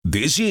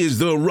This is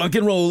the Rock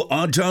and Roll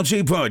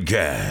Autopsy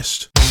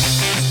Podcast.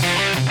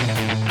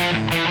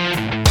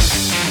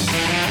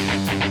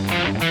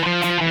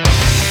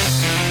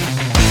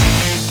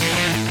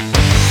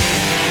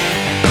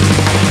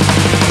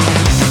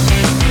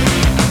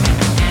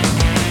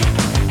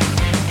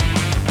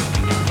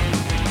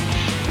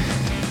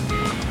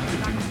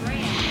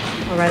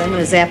 All right, I'm going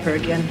to zap her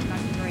again.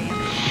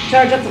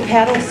 Charge up the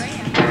paddles.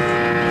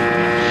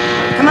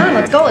 Come on,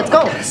 let's go, let's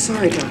go.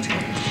 Sorry, Doctor.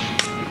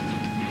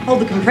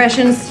 Hold the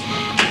compressions.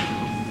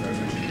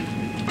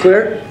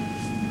 Clear.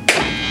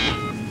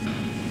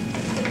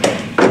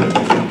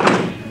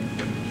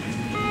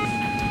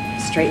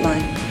 Straight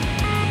line.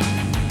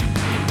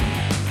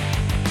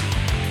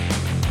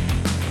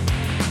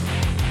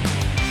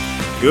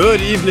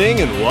 Good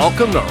evening and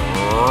welcome to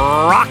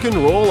Rock and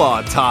Roll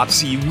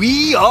Autopsy.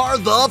 We are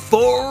the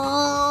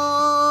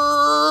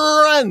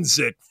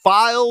forensic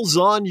files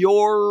on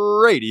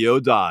your radio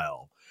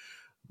dial.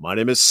 My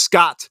name is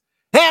Scott,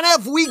 and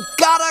have we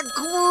got a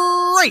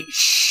great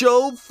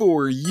show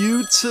for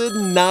you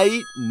tonight?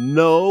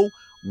 No,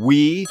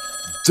 we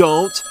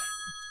don't.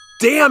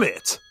 Damn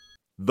it!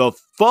 The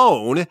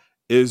phone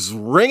is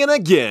ringing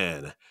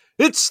again.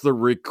 It's the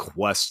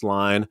request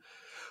line.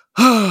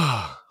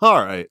 All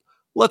right.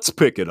 Let's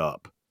pick it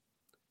up.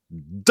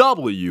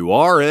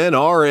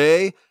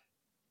 WRNRA,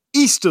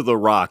 east of the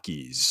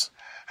Rockies.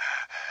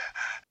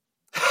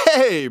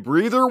 Hey,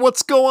 breather,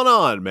 what's going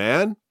on,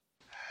 man?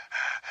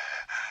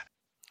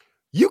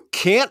 You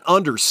can't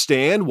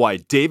understand why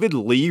David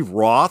Lee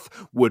Roth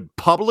would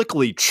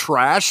publicly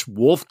trash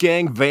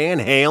Wolfgang Van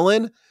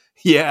Halen?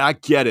 Yeah, I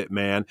get it,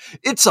 man.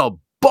 It's a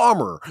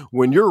bummer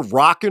when your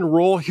rock and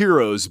roll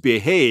heroes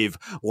behave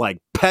like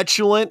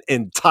petulant,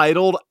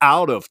 entitled,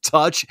 out of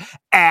touch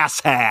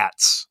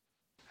asshats.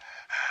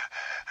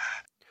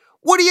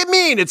 What do you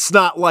mean it's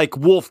not like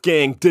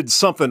Wolfgang did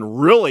something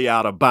really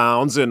out of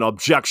bounds and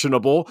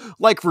objectionable,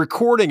 like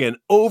recording an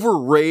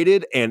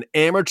overrated and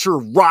amateur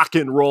rock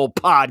and roll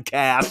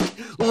podcast?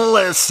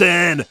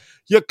 Listen,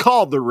 you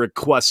called the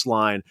request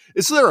line.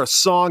 Is there a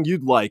song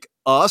you'd like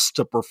us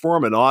to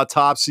perform an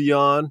autopsy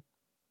on?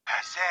 I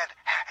said...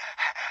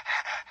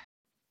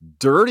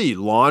 Dirty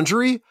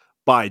Laundry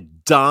by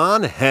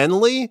Don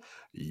Henley?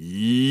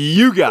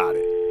 You got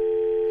it.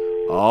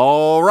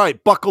 All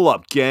right, buckle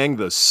up, gang.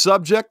 The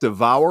subject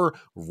of our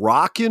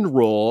rock and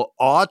roll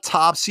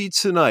autopsy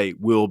tonight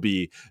will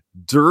be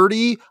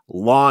Dirty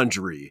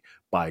Laundry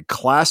by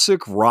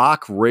classic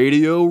rock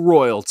radio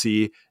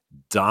royalty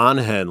Don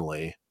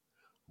Henley.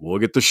 We'll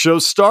get the show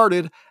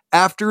started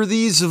after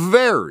these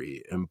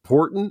very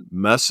important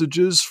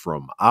messages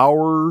from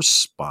our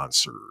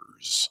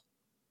sponsors.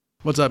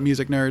 What's up,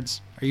 music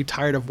nerds? Are you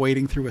tired of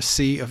wading through a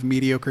sea of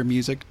mediocre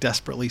music,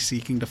 desperately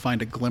seeking to find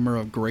a glimmer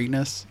of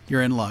greatness?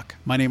 You're in luck.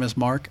 My name is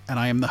Mark, and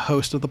I am the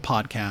host of the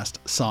podcast,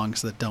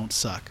 Songs That Don't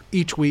Suck.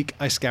 Each week,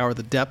 I scour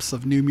the depths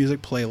of new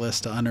music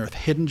playlists to unearth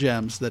hidden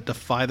gems that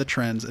defy the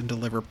trends and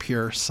deliver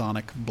pure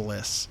sonic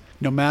bliss.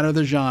 No matter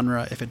the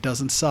genre, if it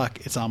doesn't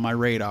suck, it's on my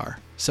radar.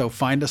 So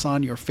find us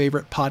on your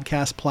favorite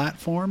podcast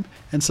platform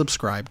and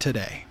subscribe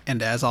today.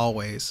 And as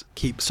always,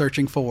 keep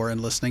searching for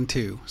and listening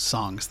to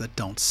Songs That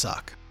Don't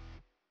Suck.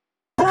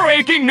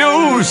 Breaking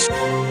news!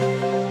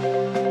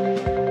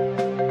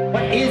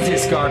 What is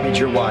this garbage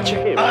you're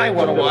watching? I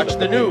want to watch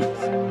the news.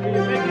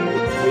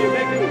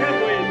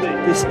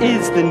 This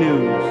is the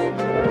news.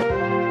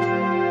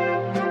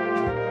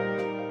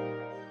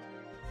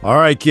 All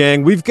right,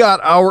 gang, we've got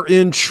our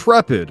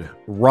intrepid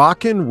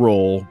rock and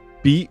roll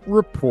beat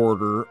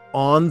reporter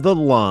on the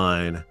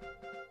line,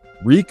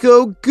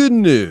 Rico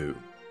Gnu,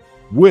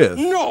 with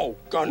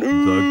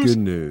the good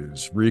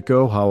news.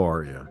 Rico, how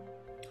are you?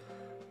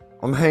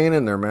 I'm hanging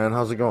in there, man.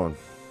 How's it going?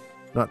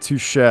 Not too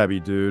shabby,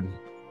 dude.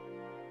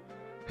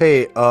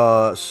 Hey,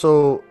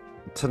 so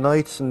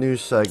tonight's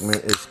news segment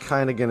is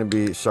kind of going to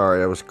be...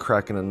 Sorry, I was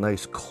cracking a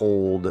nice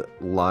cold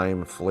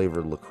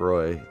lime-flavored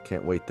LaCroix.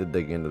 Can't wait to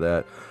dig into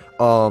that.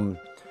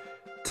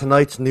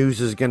 Tonight's news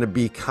is going to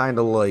be kind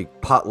of like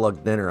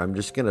potluck dinner. I'm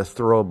just going to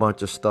throw a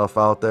bunch of stuff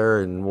out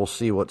there, and we'll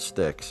see what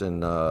sticks,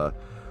 and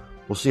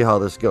we'll see how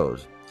this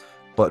goes.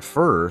 But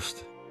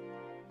first...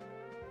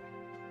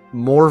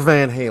 more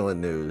Van Halen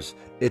news.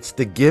 It's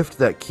the gift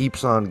that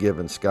keeps on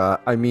giving,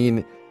 Scott. I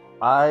mean,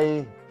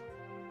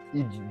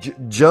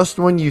 just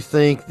when you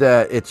think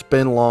that it's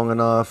been long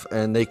enough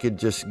and they could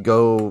just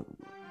go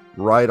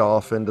right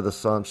off into the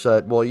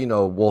sunset, well, you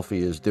know,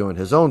 Wolfie is doing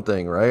his own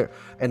thing, right?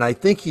 And I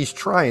think he's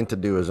trying to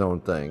do his own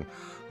thing.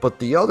 But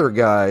the other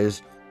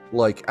guys,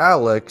 like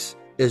Alex,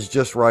 is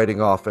just riding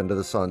off into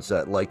the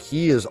sunset. Like,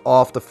 he is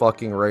off the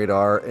fucking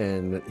radar,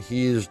 and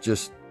he is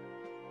just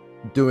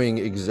doing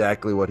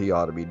exactly what he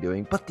ought to be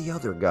doing. But the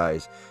other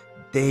guys,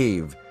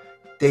 Dave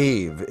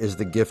is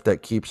the gift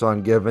that keeps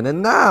on giving,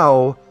 and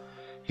now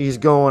he's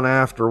going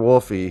after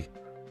Wolfie.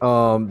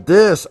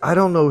 This, I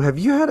don't know, have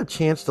you had a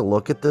chance to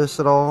look at this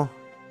at all?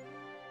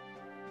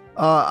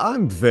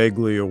 I'm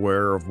vaguely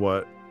aware of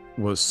what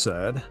was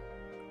said.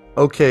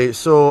 Okay,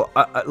 so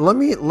let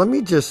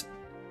me just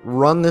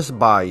run this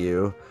by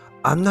you.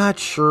 I'm not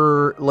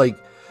sure,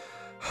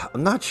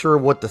 I'm not sure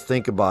what to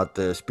think about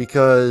this,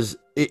 because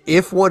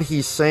if what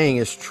he's saying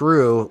is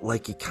true,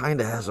 like, he kind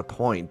of has a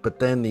point. But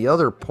then the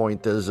other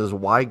point is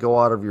why go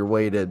out of your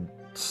way to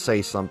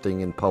say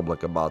something in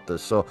public about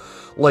this? So,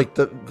 like,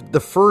 the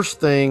first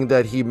thing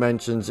that he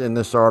mentions in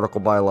this article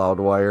by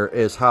Loudwire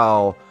is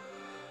how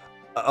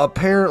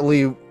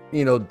apparently,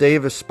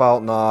 Dave is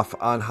spouting off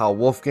on how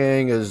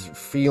Wolfgang is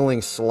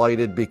feeling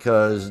slighted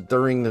because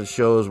during the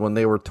shows when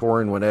they were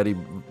touring, when Eddie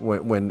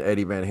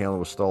Van Halen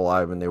was still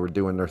alive and they were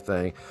doing their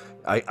thing,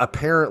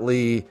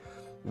 apparently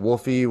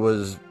Wolfie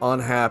was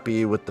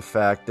unhappy with the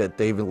fact that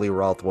David Lee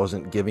Roth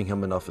wasn't giving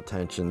him enough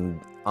attention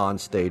on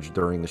stage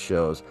during the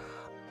shows.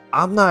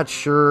 I'm not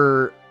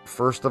sure,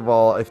 first of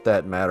all, if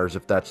that matters,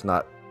 if that's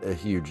not a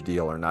huge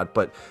deal or not,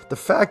 but the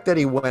fact that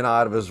he went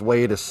out of his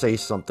way to say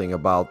something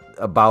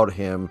about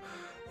him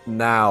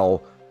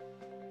now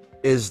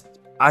is,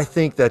 I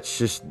think that's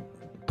just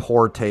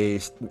poor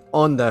taste,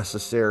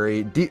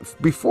 unnecessary.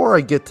 Before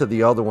I get to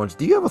the other ones,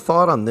 do you have a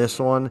thought on this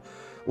one?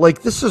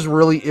 Like, this is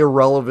really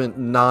irrelevant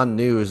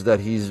non-news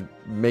that he's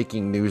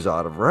making news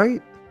out of,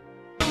 right?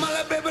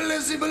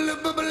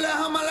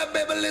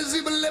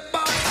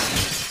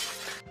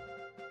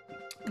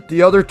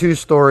 The other two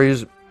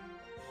stories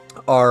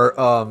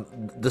are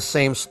the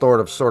same sort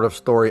of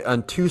story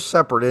on two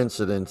separate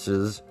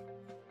incidences.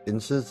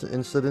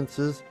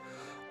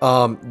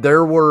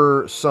 There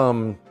were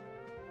some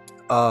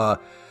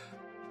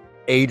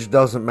age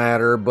doesn't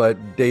matter,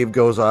 but Dave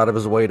goes out of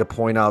his way to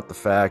point out the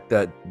fact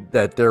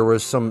that there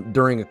was some,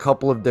 during a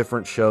couple of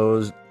different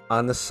shows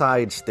on the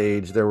side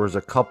stage, there was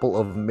a couple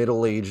of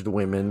middle-aged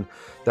women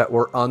that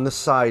were on the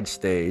side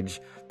stage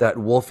that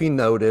Wolfie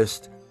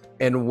noticed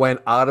and went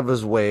out of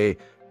his way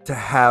to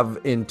have,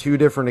 in two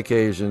different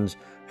occasions,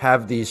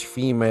 have these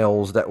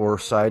females that were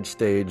side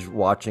stage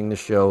watching the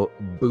show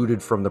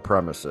booted from the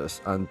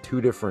premises on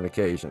two different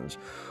occasions.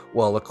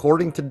 Well,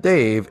 according to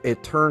Dave,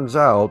 it turns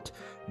out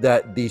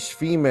that these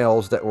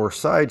females that were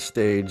side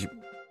stage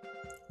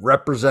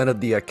represented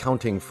the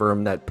accounting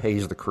firm that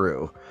pays the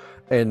crew,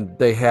 and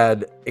they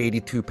had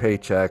 82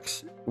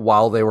 paychecks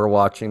while they were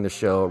watching the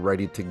show,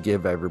 ready to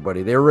give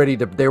everybody. They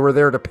were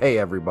there to pay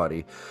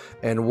everybody,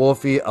 and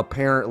Wolfie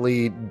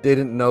apparently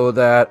didn't know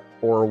that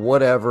or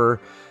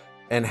whatever,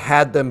 and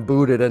had them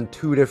booted on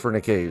two different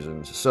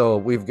occasions. So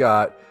we've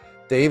got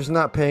Dave's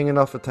not paying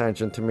enough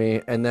attention to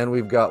me, and then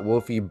we've got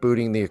Wolfie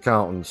booting the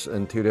accountants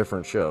in two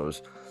different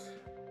shows.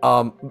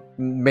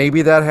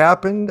 Maybe that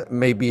happened,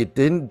 maybe it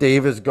didn't.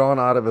 Dave has gone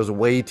out of his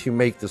way to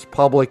make this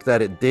public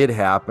that it did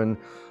happen.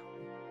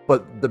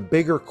 But the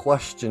bigger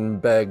question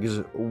begs,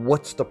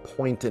 what's the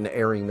point in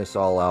airing this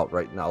all out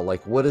right now?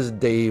 Like, what is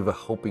Dave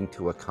hoping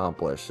to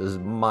accomplish is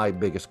my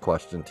biggest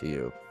question to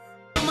you.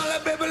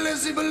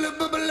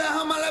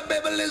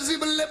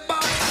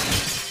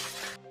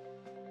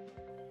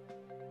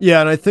 Yeah,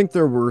 and I think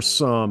there were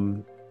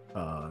some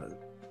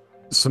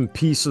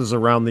pieces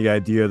around the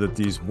idea that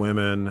these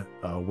women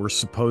were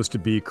supposed to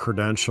be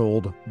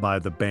credentialed by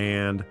the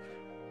band,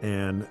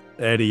 and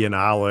Eddie and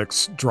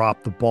Alex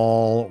dropped the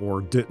ball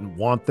or didn't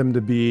want them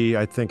to be.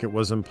 I think it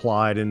was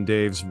implied in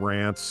Dave's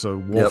rant, so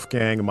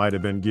Wolfgang might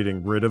have been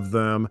getting rid of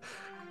them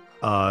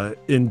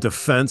in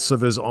defense of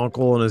his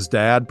uncle and his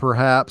dad,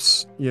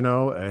 perhaps.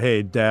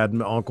 Hey, dad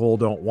and uncle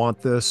don't want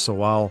this,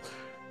 so I'll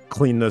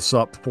clean this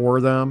up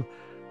for them.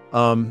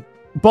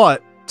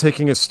 But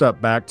taking a step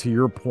back to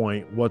your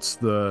point, what's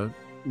the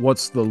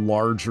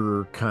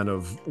larger kind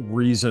of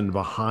reason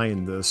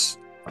behind this?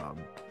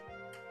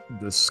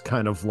 This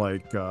kind of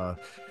like, I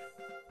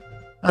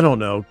don't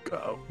know,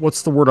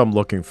 what's the word I'm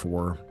looking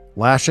for?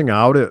 Lashing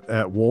out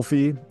at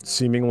Wolfie,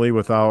 seemingly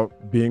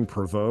without being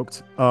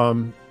provoked.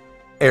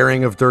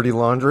 Airing of dirty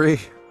laundry?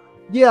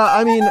 Yeah,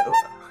 I mean,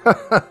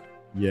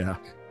 yeah.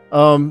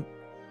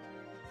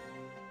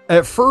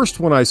 At first,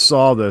 when I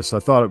saw this, I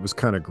thought it was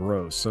kind of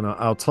gross, and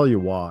I'll tell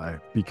you why.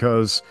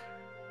 Because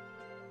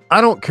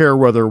I don't care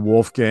whether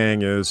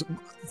Wolfgang is,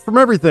 from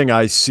everything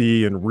I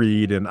see and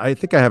read, and I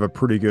think I have a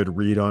pretty good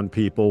read on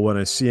people when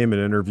I see him in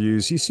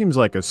interviews, he seems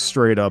like a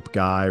straight-up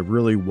guy,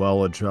 really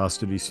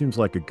well-adjusted. He seems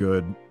like a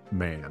good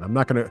man. I'm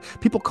not going to...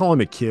 People call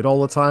him a kid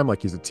all the time,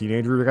 like he's a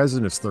teenager. The guy's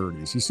in his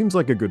 30s. He seems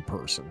like a good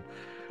person.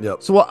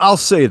 Yep. So I'll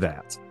say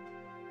that.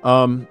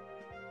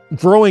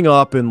 Growing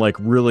up in like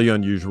really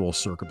unusual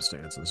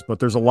circumstances, but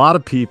there's a lot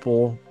of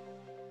people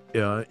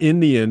in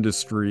the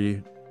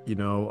industry,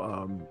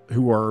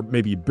 who are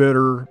maybe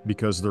bitter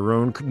because their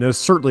own, this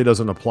certainly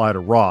doesn't apply to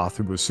Roth,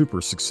 who was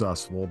super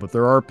successful, but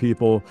there are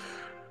people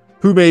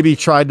who maybe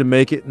tried to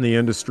make it in the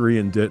industry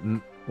and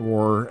didn't,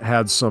 or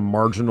had some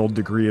marginal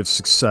degree of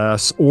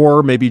success,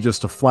 or maybe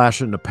just a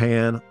flash in the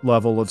pan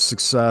level of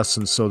success.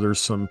 And so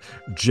there's some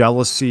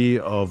jealousy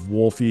of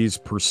Wolfie's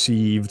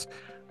perceived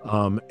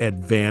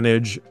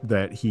advantage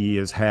that he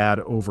has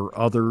had over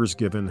others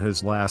given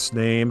his last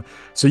name.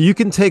 So you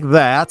can take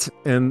that,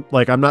 and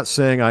like, I'm not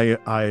saying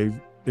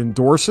I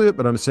endorse it,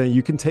 but I'm saying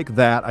you can take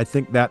that. I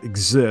think that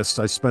exists.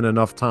 I spent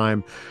enough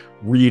time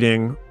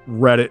reading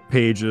Reddit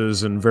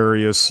pages and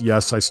various,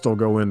 yes, I still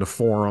go into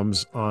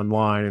forums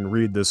online and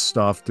read this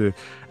stuff to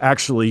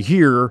actually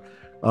hear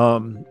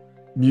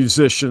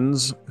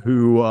musicians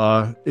who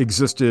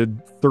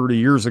existed 30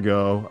 years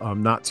ago.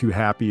 I'm not too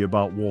happy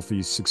about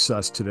Wolfie's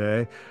success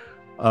today.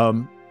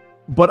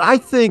 But I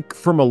think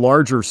from a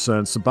larger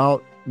sense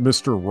about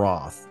Mr.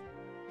 Roth,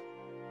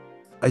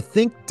 I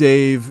think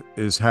Dave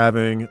is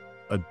having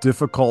a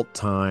difficult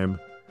time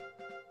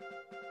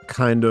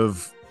kind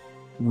of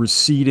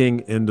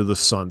receding into the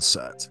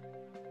sunset.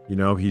 You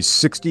know, he's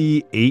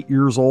 68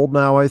 years old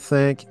now, I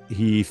think.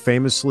 He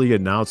famously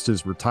announced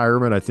his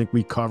retirement. I think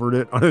we covered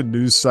it on a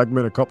news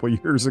segment a couple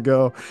of years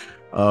ago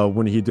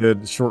when he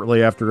did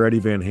shortly after Eddie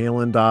Van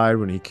Halen died,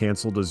 when he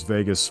canceled his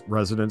Vegas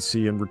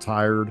residency and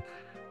retired.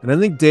 And I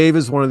think Dave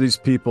is one of these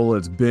people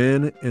that's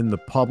been in the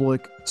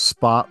public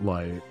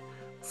spotlight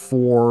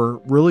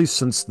for really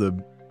since the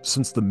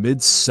mid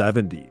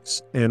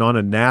 70s, and on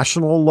a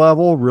national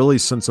level, really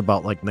since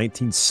about like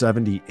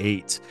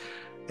 1978.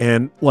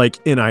 And like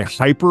in a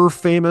hyper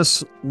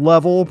famous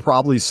level,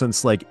 probably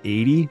since like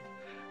 80.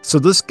 So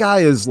this guy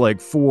is like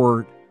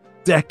for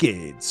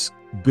decades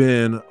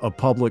been a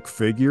public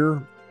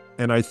figure.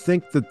 And I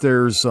think that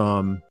there's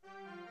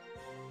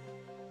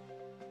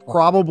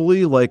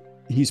probably like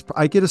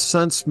I get a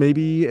sense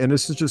maybe, and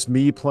this is just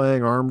me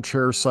playing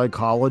armchair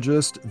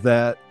psychologist,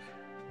 that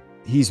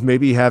he's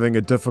maybe having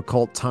a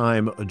difficult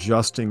time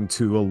adjusting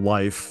to a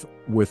life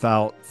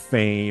without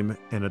fame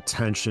and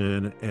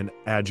attention and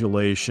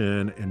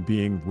adulation and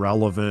being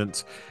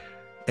relevant.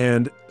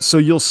 And so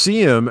you'll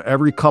see him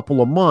every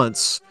couple of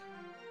months.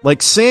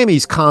 Like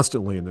Sammy's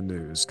constantly in the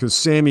news because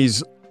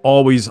Sammy's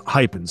always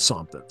hyping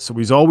something. So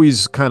he's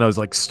always kind of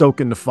like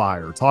stoking the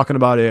fire, talking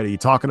about Eddie,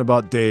 talking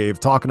about Dave,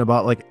 talking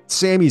about like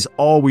Sammy's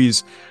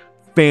always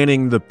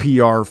fanning the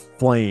PR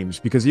flames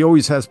because he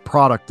always has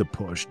product to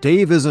push.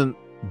 Dave isn't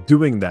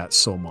doing that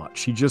so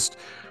much. He just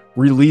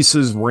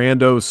releases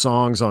rando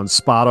songs on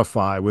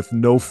Spotify with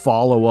no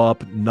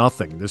follow-up,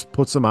 nothing. Just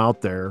puts them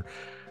out there.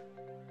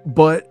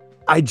 But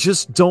I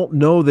just don't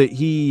know that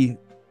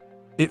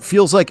it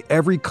feels like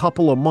every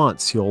couple of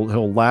months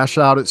he'll lash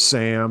out at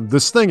Sam.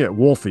 This thing at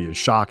Wolfie is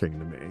shocking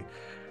to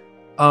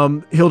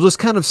me. He'll just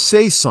kind of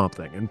say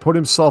something and put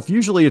himself,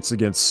 usually it's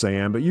against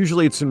Sam, but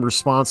usually it's in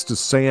response to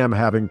Sam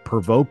having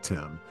provoked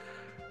him.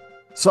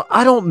 So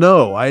I don't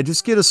know. I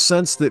just get a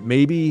sense that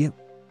maybe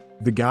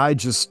the guy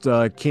just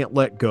can't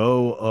let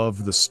go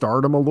of the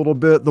stardom a little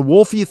bit. The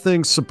Wolfie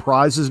thing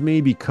surprises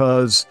me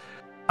because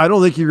I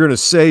don't think you're going to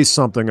say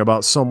something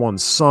about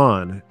someone's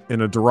son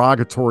in a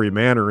derogatory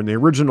manner. And the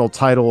original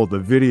title of the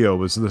video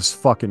was "This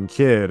fucking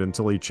kid"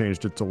 until he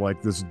changed it to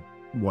like this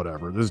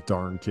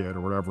darn kid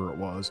or whatever it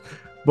was.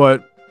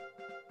 But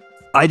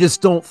I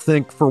just don't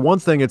think, for one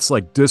thing, it's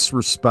like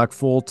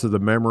disrespectful to the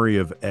memory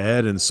of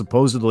Ed. And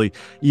supposedly,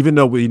 even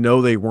though we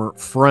know they weren't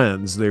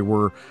friends, they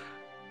were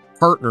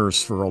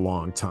partners for a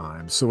long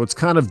time. So it's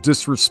kind of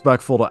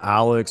disrespectful to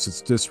Alex.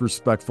 It's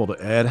disrespectful to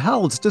Ed.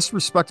 Hell, it's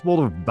disrespectful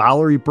to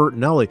Valerie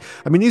Bertinelli.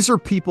 I mean, these are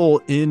people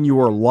in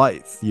your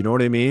life. You know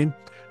what I mean?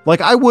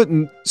 Like, I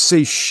wouldn't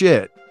say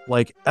shit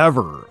like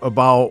ever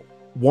about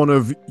one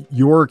of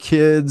your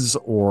kids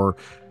or,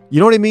 you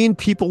know what I mean?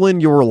 People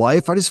in your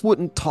life. I just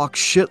wouldn't talk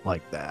shit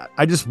like that.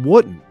 I just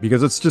wouldn't,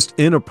 because it's just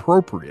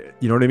inappropriate.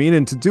 You know what I mean?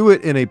 And to do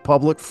it in a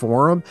public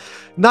forum,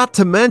 not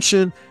to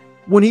mention,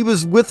 when he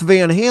was with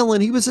Van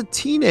Halen, he was a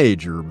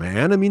teenager,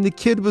 man. I mean, the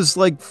kid was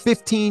like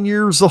 15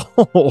 years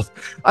old.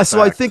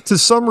 So I think to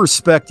some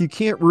respect, you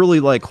can't really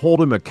like hold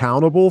him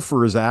accountable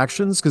for his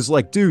actions. Cause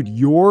like, dude,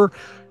 you're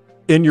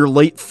in your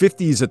late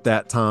 50s at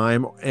that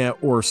time,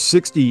 or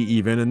 60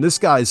 even. And this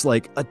guy's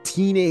like a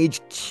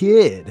teenage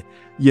kid,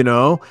 you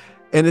know?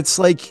 And it's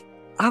like,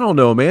 I don't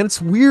know, man.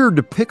 It's weird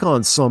to pick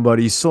on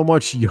somebody so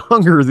much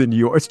younger than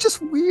you are. It's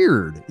just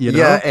weird, you know?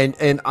 Yeah,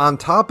 and on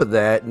top of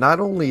that, not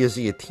only is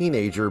he a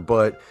teenager,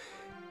 but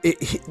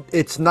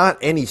it's not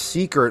any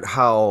secret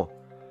how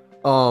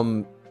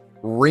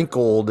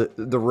wrinkled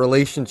the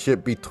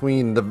relationship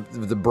between the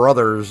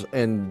brothers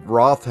and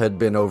Roth had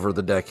been over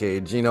the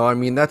decades. You know, I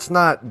mean, that's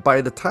not,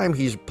 by the time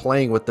he's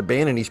playing with the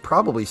band, and he's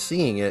probably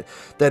seeing it,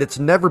 that it's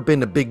never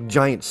been a big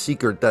giant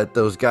secret that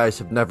those guys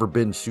have never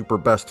been super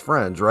best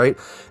friends, right?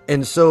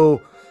 And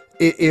so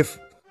if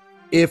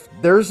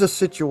there's a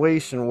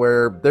situation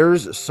where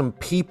there's some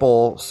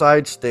people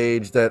side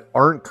stage that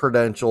aren't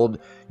credentialed,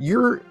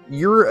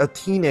 you're a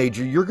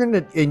teenager, you're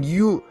gonna, and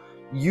you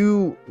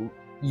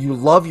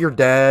love your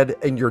dad,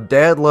 and your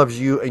dad loves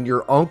you, and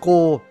your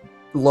uncle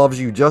loves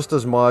you just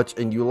as much,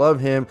 and you love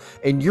him,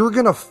 and you're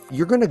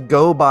gonna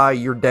go by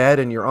your dad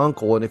and your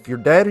uncle. And if your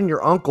dad and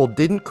your uncle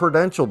didn't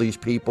credential these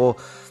people,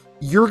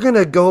 you're going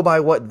to go by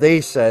what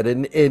they said.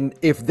 And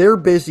if they're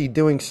busy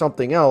doing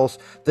something else,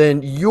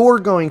 then you're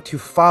going to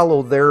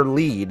follow their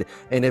lead.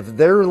 And if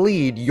their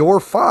lead, your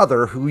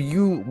father, who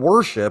you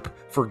worship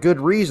for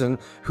good reason,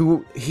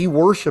 who he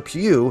worships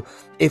you,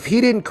 if he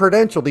didn't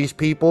credential these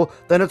people,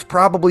 then it's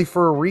probably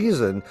for a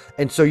reason.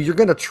 And so you're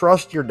going to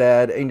trust your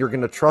dad and you're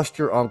going to trust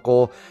your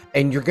uncle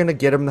and you're going to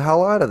get him the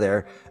hell out of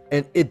there.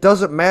 And it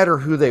doesn't matter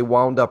who they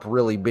wound up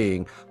really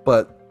being.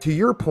 But to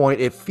your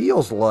point, it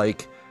feels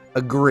like,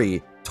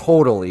 agree,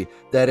 totally,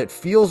 that it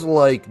feels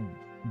like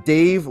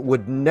Dave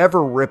would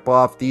never rip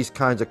off these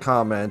kinds of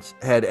comments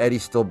had Eddie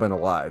still been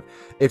alive.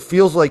 It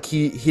feels like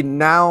he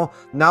now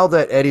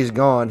that Eddie's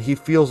gone, he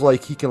feels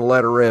like he can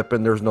let her rip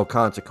and there's no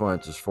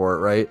consequences for it,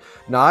 right?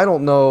 Now, I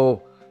don't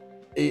know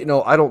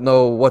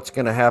what's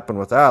going to happen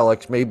with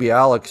Alex. Maybe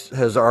Alex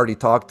has already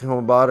talked to him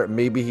about it.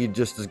 Maybe he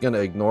just is going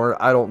to ignore it.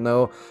 I don't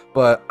know.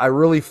 But I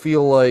really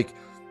feel like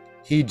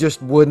he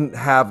just wouldn't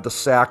have the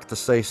sack to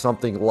say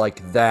something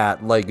like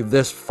that, like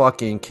this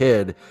fucking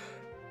kid,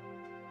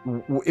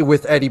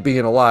 with Eddie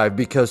being alive.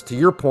 Because to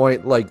your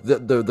point, like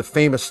the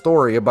famous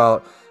story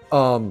about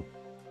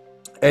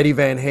Eddie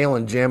Van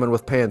Halen jamming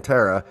with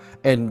Pantera,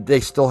 and they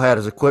still had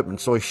his equipment,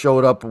 so he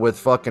showed up with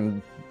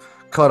fucking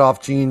cut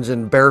off jeans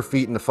and bare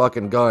feet and the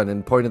fucking gun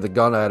and pointed the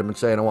gun at him and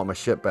saying, "I want my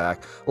shit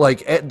back."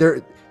 Like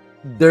Eddie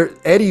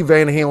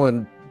Van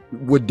Halen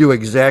would do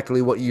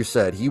exactly what you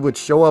said. He would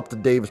show up to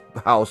Dave's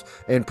house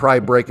and probably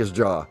break his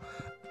jaw.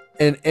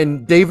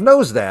 And Dave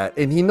knows that,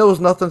 and he knows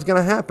nothing's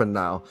gonna happen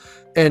now.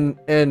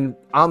 And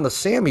on the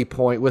Sammy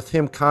point, with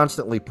him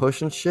constantly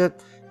pushing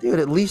shit, dude,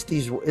 at least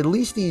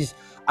he's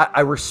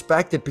I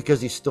respect it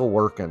because he's still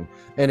working.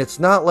 And it's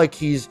not like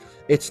he's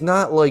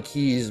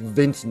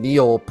Vince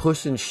Neil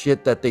pushing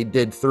shit that they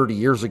did 30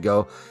 years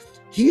ago.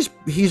 He's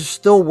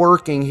still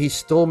working, he's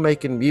still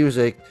making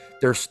music,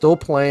 they're still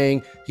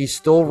playing, he's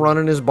still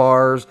running his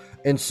bars.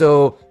 And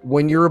so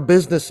when you're a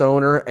business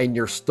owner and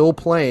you're still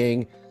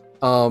playing,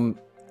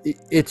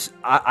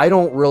 I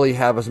don't really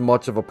have as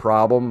much of a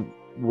problem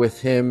with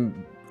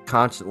him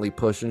constantly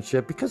pushing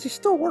shit because he's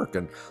still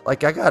working.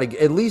 Like, I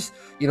gotta, at least,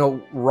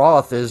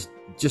 Roth is,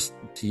 just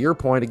to your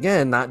point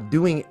again, not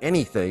doing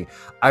anything.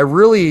 I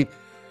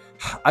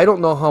don't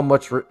know how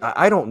much,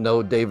 I don't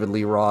know David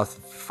Lee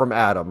Roth from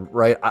Adam,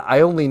 right? I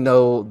only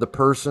know the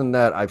person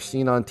that I've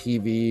seen on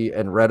TV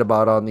and read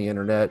about on the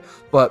internet.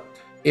 But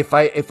if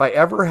I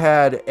ever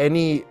had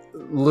any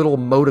little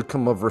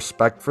modicum of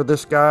respect for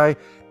this guy,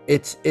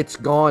 it's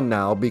gone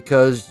now,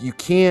 because you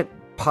can't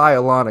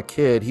pile on a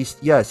kid. He's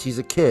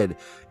a kid.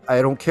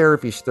 I don't care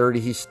if he's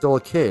 30, he's still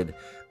a kid.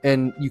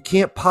 And you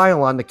can't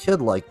pile on the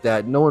kid like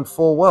that, knowing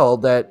full well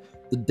that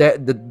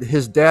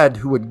his dad,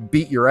 who would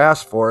beat your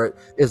ass for it,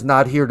 is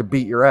not here to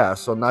beat your ass.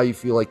 So now you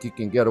feel like you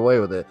can get away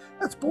with it.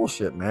 That's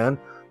bullshit, man.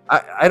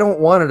 I didn't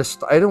want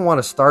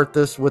to start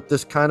this with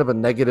this kind of a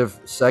negative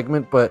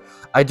segment, but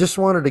I just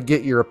wanted to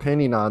get your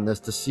opinion on this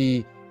to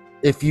see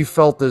if you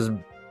felt as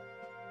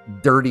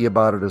dirty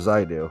about it as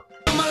I do.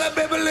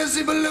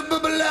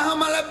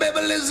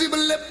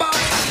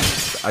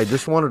 I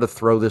just wanted to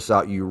throw this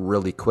out you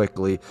really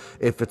quickly.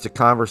 If it's a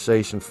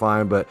conversation,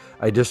 fine, but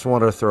I just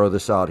wanted to throw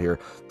this out here.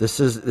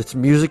 It's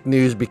music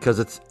news because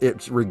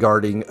it's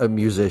regarding a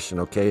musician,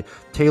 okay?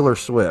 Taylor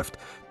Swift.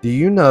 Do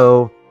you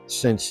know,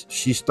 since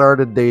she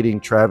started dating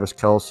Travis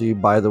Kelce,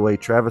 by the way,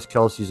 Travis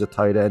Kelce's a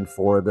tight end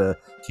for the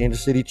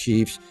Kansas City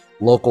Chiefs,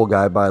 local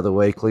guy, by the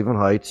way, Cleveland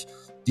Heights.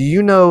 Do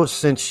you know,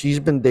 since she's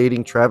been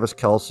dating Travis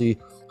Kelce,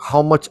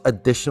 how much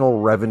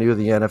additional revenue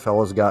the NFL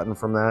has gotten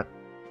from that?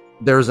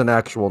 There's an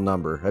actual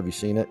number. Have you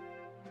seen it?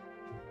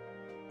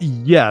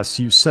 Yes,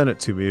 you sent it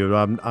to me.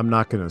 I'm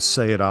not going to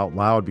say it out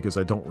loud because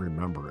I don't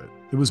remember it.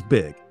 It was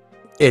big.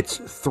 It's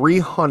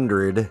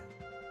 $331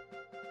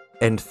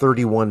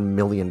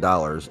 million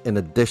in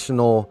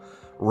additional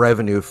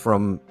revenue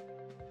from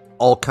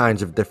all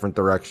kinds of different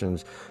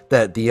directions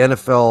that the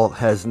NFL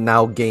has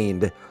now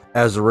gained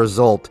as a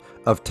result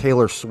of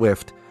Taylor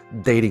Swift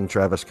dating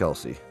Travis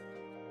Kelce.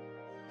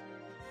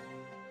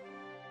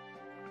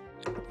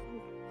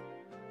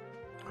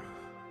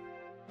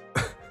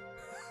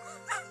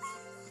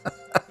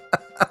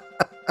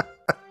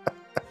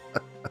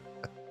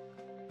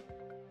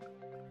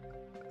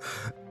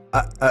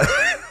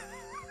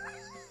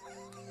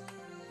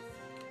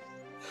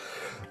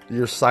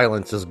 Your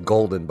silence is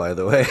golden, by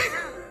the way.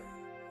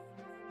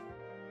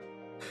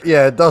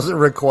 Yeah, it doesn't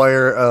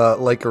require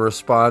like a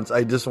response.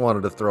 I just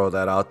wanted to throw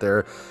that out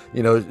there.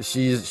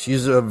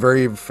 She's a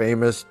very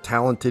famous,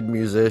 talented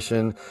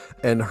musician,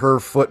 and her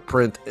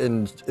footprint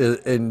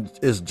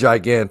is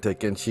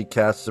gigantic, and she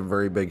casts a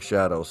very big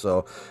shadow.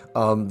 So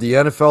the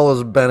NFL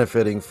is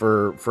benefiting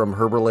from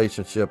her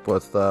relationship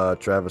with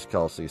Travis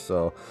Kelce.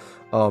 So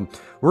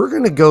we're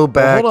gonna go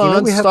back.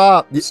 Hold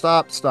on,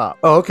 stop.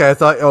 Oh, okay. I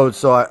thought. Oh,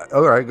 so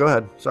all right. Go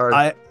ahead. Sorry.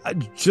 I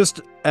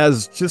just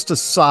a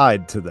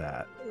side to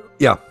that.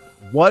 Yeah.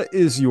 What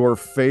is your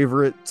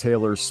favorite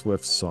Taylor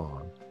Swift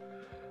song?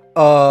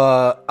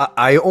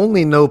 I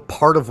only know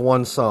part of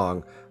one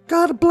song.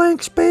 Got a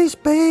blank space,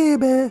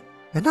 baby.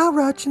 And I'll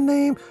write your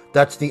name.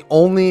 That's the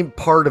only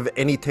part of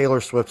any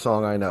Taylor Swift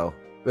song I know.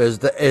 Is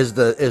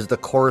the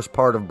chorus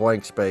part of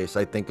Blank Space,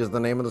 I think is the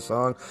name of the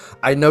song.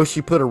 I know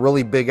she put a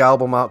really big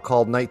album out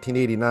called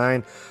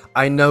 1989.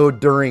 I know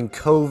during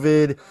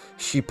COVID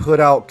she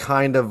put out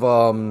kind of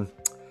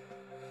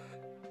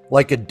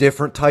like a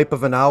different type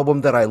of an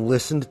album that I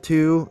listened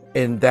to,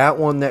 and that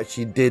one that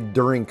she did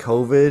during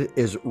COVID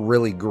is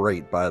really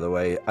great, by the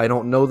way. I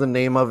don't know the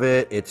name of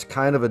it. It's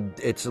kind of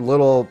it's a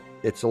little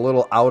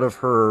out of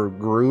her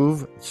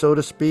groove, so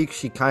to speak.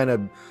 She kind of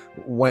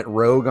went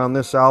rogue on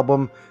this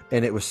album,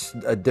 and it was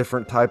a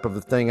different type of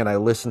a thing, and I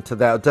listened to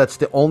that. That's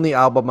the only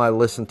album I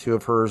listened to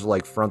of hers,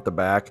 like front to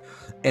back,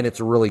 and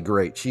it's really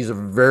great. She's a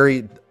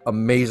very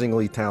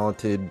amazingly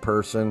talented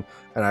person,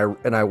 and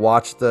I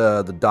watched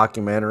the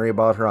documentary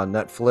about her on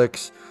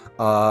Netflix,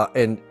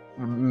 and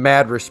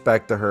mad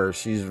respect to her.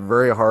 She's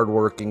very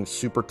hardworking,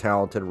 super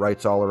talented,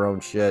 writes all her own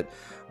shit.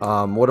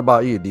 What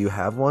about you? Do you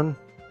have one?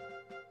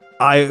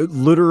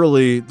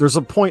 There's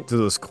a point to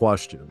this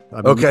question.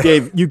 I mean,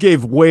 okay. You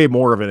gave way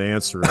more of an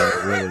answer than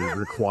it really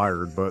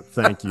required, but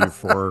thank you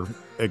for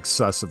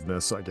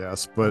excessiveness, I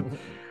guess. But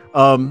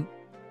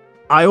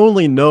I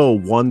only know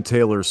one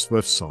Taylor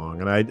Swift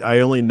song, and I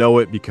only know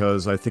it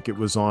because I think it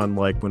was on,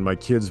 like, when my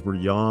kids were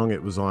young,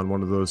 it was on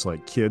one of those,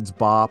 like, Kids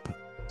Bop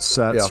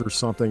sets or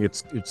something.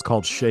 It's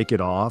called Shake It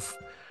Off.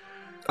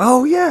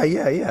 Oh, yeah.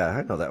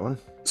 I know that one.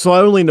 So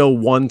I only know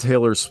one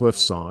Taylor Swift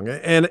song,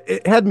 and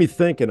it had me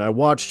thinking.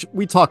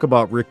 We talk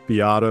about Rick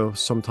Beato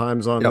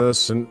sometimes on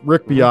this, and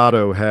Rick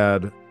Beato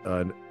had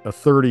a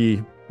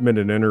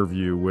 30-minute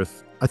interview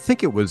with, I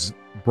think it was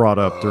brought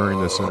up during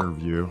this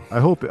interview.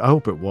 I hope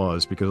it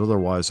was, because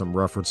otherwise I'm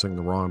referencing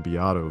the wrong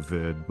Beato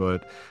vid.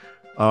 But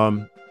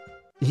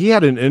he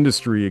had an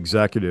industry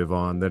executive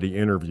on that he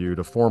interviewed,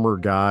 a former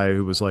guy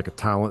who was like a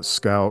talent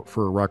scout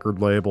for a record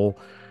label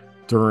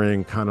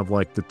during kind of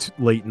like the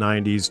late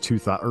 90s,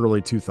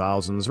 early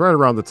 2000s, right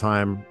around the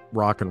time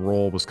rock and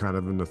roll was kind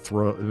of in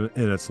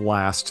its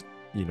last,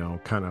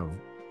 kind of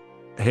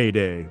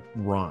heyday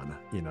run,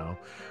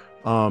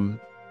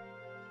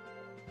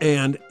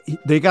 and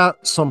they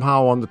got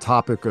somehow on the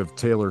topic of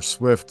Taylor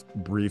Swift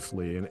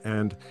briefly,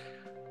 and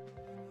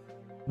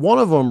one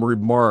of them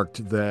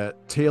remarked that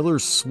Taylor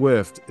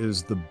Swift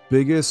is the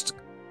biggest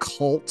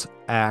cult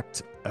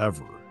act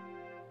ever.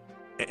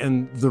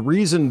 And the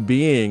reason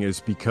being is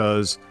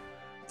because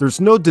there's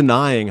no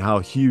denying how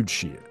huge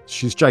she is.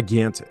 She's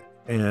gigantic,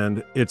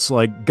 and it's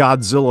like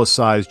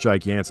Godzilla-sized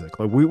gigantic.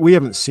 Like we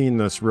haven't seen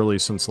this really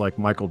since like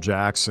Michael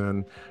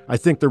Jackson. I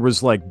think there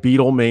was like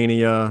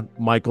Beatlemania,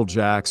 Michael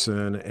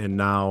Jackson, and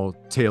now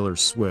Taylor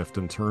Swift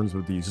in terms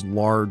of these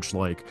large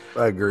like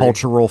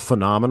cultural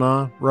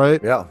phenomena, right?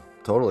 Yeah,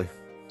 totally.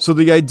 So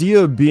the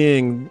idea of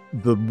being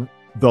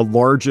the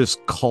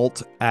largest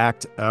cult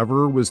act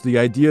ever was the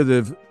idea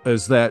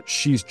that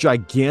she's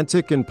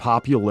gigantic in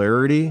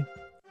popularity,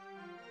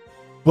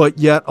 but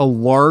yet a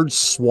large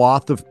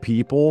swath of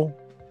people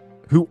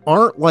who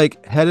aren't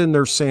like head in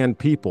their sand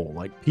people,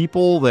 like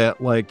people that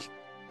like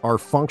are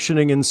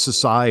functioning in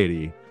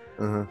society,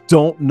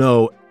 don't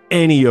know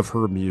any of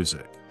her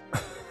music.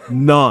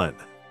 None.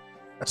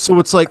 So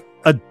it's like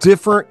a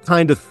different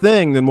kind of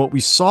thing than what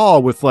we saw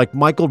with like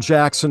Michael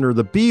Jackson or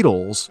the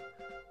Beatles,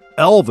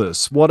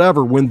 Elvis,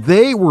 whatever, when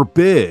they were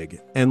big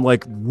and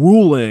like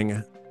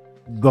ruling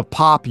the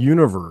pop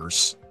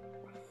universe.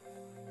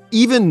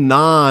 Even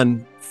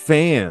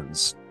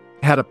non-fans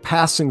had a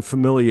passing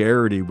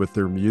familiarity with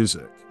their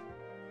music.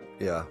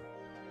 Yeah.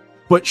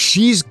 But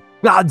she's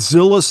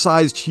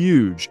Godzilla-sized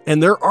huge,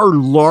 and there are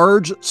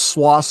large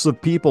swaths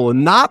of people,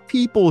 and not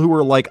people who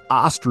are like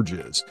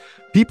ostriches.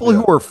 People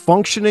who are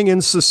functioning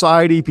in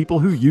society, people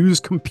who use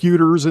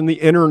computers and the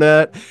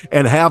internet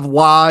and have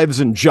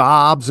lives and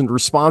jobs and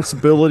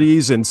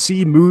responsibilities and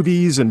see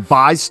movies and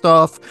buy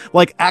stuff,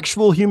 like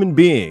actual human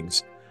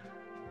beings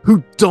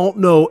who don't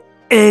know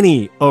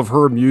any of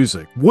her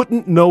music,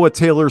 wouldn't know a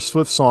Taylor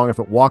Swift song if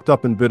it walked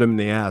up and bit him in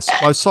the ass.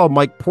 I saw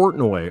Mike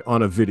Portnoy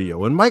on a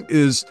video, and Mike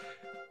is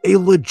a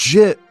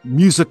legit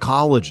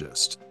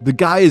musicologist. The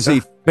guy is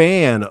a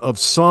fan of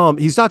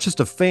he's not just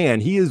a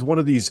fan, he is one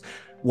of these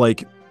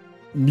like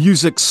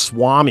music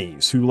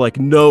swamis who like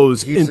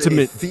knows He's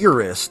intimate a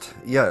theorist.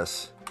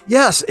 Yes,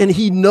 and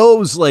he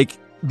knows like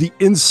the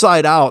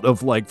inside out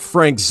of like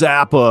Frank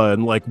Zappa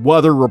and like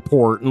Weather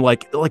Report and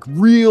like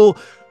real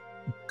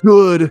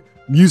good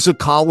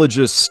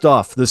musicologist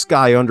stuff. This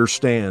guy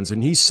understands,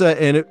 and he said,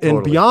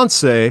 and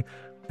Beyonce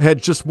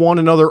had just won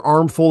another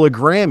armful of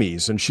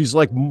Grammys, and she's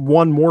like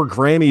won more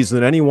Grammys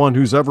than anyone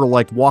who's ever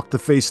like walked the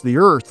face of the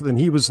earth. And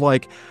he was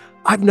like,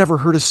 I've never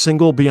heard a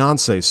single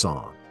Beyonce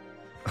song,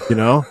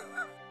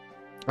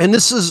 And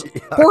this is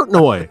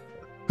Portnoy,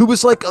 who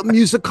was like a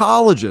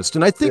musicologist.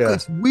 And I think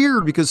it's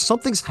weird because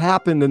something's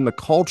happened in the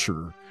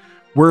culture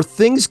where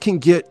things can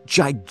get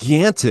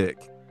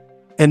gigantic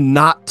and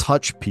not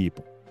touch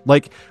people.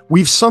 Like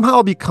we've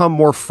somehow become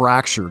more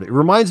fractured. It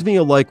reminds me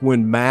of like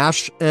when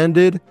MASH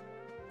ended,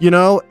 you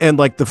know, and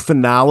like the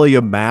finale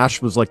of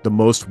MASH was like the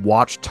most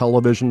watched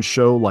television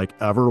show like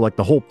ever. Like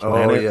the whole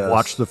planet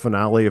watched the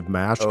finale of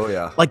MASH. Oh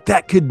yeah. Like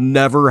that could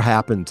never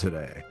happen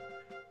today.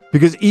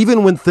 Because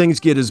even when things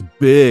get as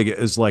big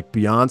as like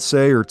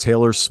Beyonce or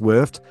Taylor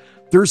Swift,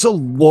 there's a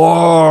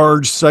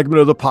large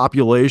segment of the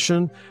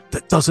population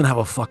that doesn't have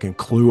a fucking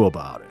clue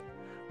about it.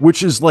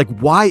 Which is like,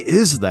 why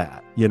is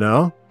that, you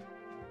know?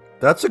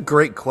 That's a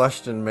great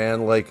question,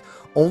 man. Like,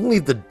 only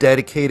the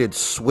dedicated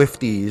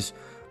Swifties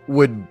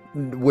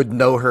would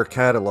know her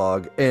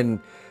catalog,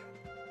 and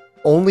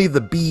only the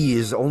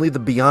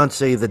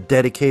Beyonce, the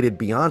dedicated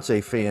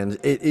Beyonce fans.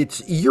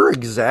 You're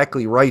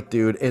exactly right,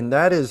 dude. And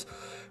that is,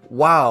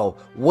 wow.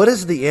 What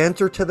is the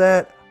answer to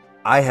that?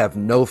 I have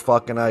no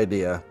fucking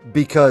idea,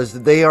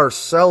 because they are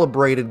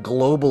celebrated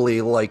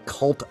globally like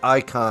cult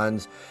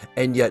icons,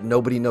 and yet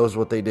nobody knows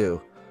what they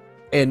do.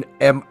 And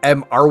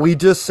are we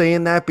just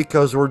saying that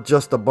because we're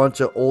just a bunch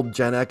of old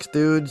Gen X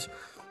dudes?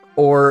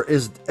 Or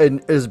is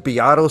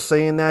Beato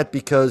saying that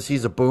because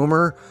he's a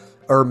boomer,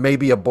 or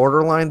maybe a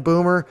borderline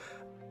boomer?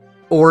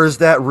 Or is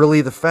that really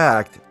the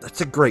fact?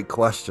 That's a great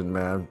question,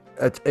 man.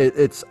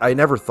 It's I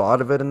never thought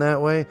of it in that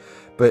way,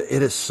 but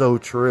it is so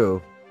true.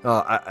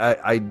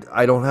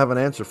 I don't have an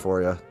answer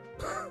for you.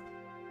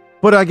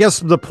 But I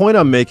guess the point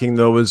I'm making,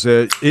 though, is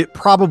that it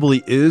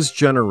probably is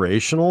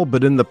generational,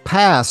 but in the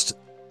past,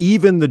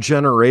 even the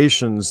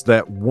generations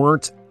that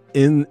weren't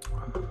in,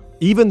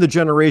 even the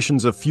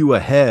generations a few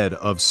ahead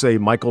of, say,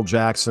 Michael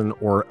Jackson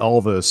or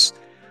Elvis,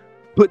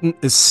 couldn't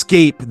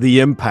escape the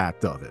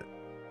impact of it.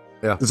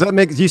 Yeah. Do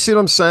you see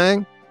what I'm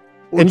saying?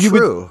 Well, and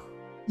true.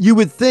 You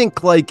would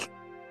think, like,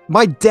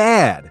 my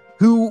dad,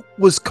 who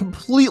was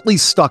completely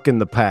stuck in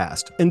the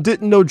past and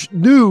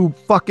knew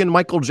fucking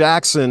Michael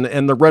Jackson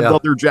and the red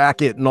leather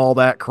jacket and all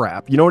that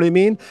crap. You know what I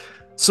mean?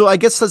 So I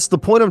guess that's the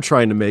point I'm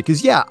trying to make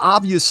is, yeah,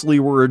 obviously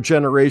we're a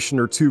generation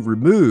or two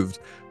removed,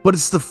 but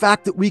it's the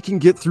fact that we can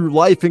get through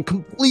life and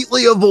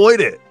completely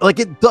avoid it. Like,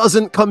 it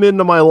doesn't come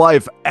into my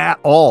life at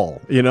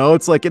all. You know,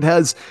 it's like it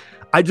has,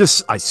 I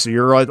see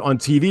her on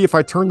TV if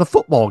I turn the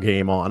football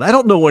game on. I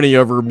don't know any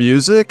of her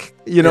music.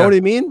 You know what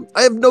I mean?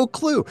 I have no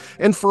clue.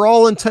 And for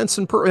all intents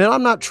and purposes, and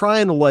I'm not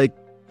trying to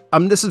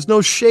this is no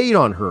shade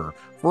on her.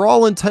 For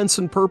all intents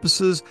and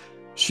purposes,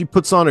 she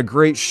puts on a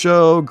great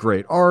show,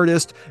 great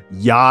artist,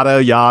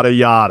 yada, yada,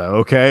 yada.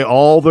 Okay.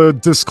 All the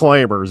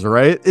disclaimers,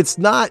 right? It's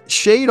not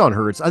shade on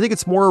her. I think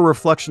it's more a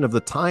reflection of the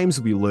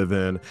times we live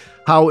in,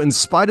 how in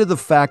spite of the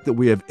fact that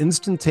we have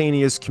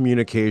instantaneous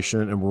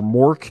communication and we're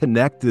more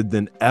connected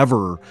than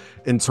ever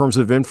in terms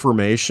of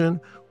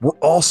information, we're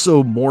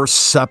also more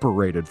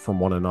separated from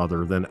one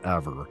another than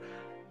ever.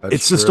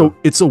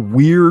 It's a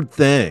weird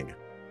thing.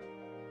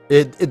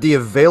 The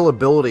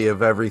availability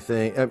of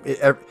everything.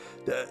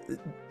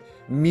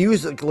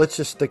 Music, let's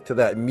just stick to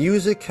that.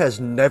 Music has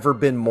never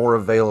been more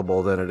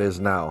available than it is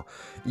now.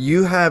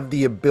 You have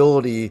the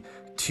ability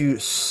to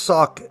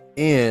suck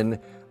in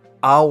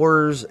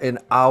hours and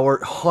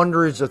hours,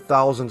 hundreds of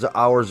thousands of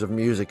hours of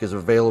music is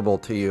available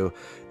to you.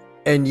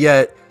 And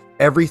yet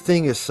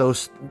everything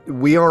is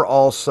we are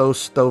all so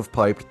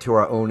stovepiped to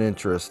our own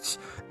interests.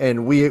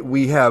 And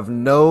we have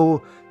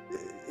no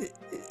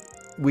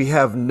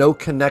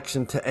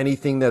connection to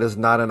anything that is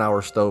not in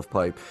our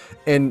stovepipe.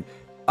 And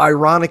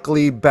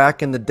ironically,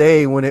 back in the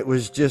day when it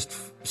was just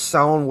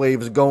sound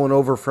waves going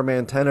over from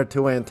antenna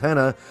to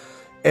antenna,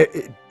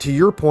 to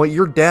your point,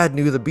 your dad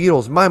knew the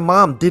Beatles. My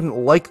mom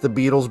didn't like the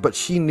Beatles, but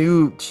she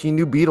knew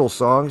Beatles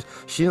songs.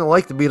 She didn't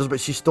like the Beatles, but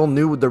she still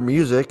knew their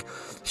music.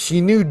 She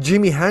knew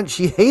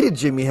she hated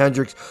Jimi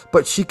Hendrix,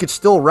 but she could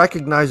still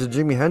recognize a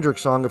Jimi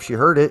Hendrix song if she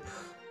heard it.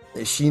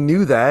 She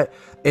knew that.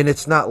 And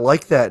it's not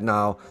like that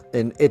now.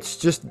 And it's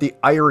just the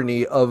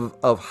irony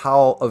of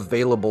how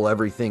available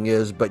everything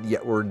is, but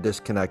yet we're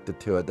disconnected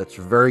to it. That's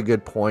a very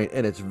good point.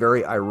 And it's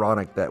very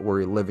ironic that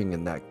we're living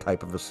in that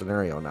type of a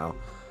scenario now.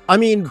 I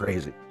mean,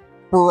 crazy.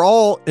 For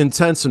all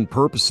intents and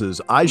purposes,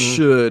 I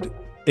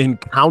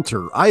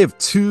have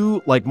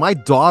two, my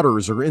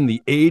daughters are in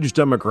the age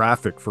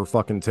demographic for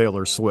fucking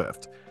Taylor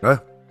Swift. Huh?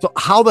 So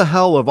how the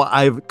hell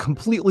I've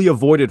completely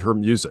avoided her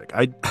music?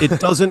 It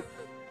doesn't.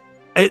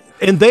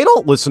 And they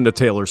don't listen to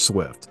Taylor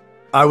Swift.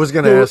 I was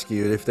going to ask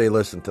you if they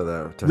listen to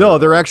that. No,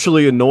 they're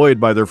actually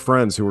annoyed by their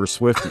friends who are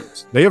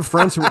Swifties. They have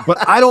friends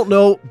but I don't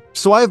know.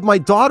 So I have my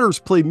daughters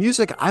play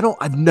music.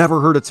 I've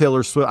never heard of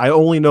Taylor Swift. I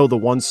only know the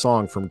one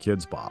song from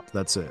Kids Bop.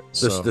 That's it.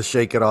 Just the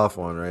Shake It Off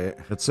one, right?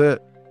 That's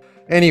it.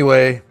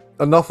 Anyway,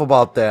 enough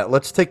about that.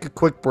 Let's take a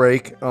quick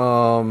break.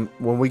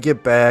 When we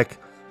get back,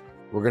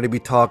 we're going to be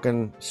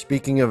talking,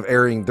 speaking of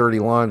airing dirty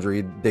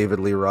laundry, David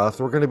Lee Roth,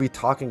 we're going to be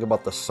talking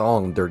about the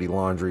song Dirty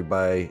Laundry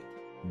by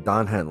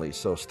Don Henley.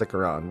 So stick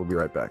around. We'll be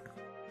right back.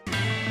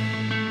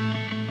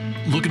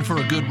 Looking for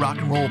a good rock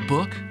and roll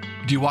book?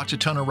 Do you watch a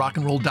ton of rock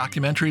and roll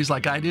documentaries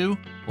like I do?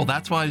 Well,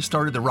 that's why I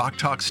started the Rock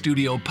Talk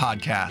Studio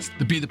podcast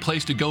to be the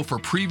place to go for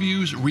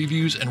previews,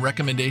 reviews, and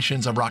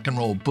recommendations of rock and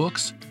roll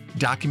books,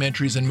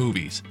 documentaries, and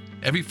movies.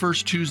 Every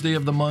first Tuesday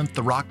of the month,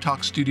 the Rock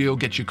Talk Studio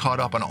gets you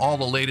caught up on all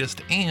the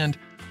latest and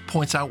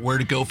points out where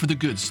to go for the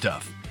good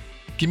stuff.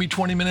 Give me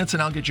 20 minutes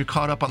and I'll get you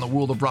caught up on the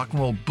world of rock and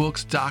roll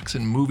books, docs,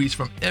 and movies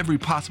from every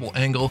possible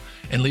angle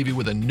and leave you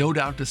with a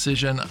no-doubt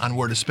decision on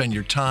where to spend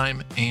your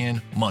time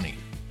and money.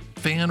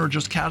 Fan or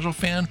just casual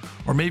fan,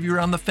 or maybe you're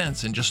on the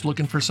fence and just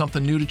looking for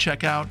something new to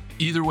check out,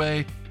 either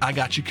way, I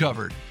got you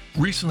covered.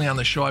 Recently on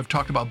the show, I've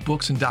talked about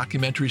books and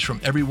documentaries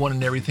from everyone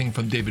and everything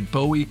from David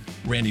Bowie,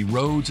 Randy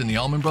Rhoads and the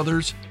Allman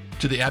Brothers,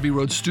 to the Abbey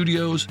Road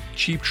Studios,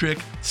 Cheap Trick,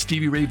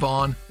 Stevie Ray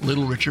Vaughan,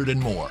 Little Richard,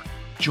 and more.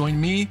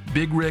 Join me,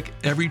 Big Rick,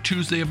 every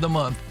Tuesday of the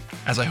month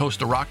as I host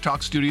the Rock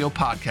Talk Studio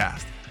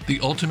podcast, the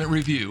ultimate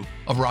review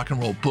of rock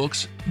and roll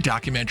books,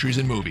 documentaries,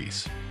 and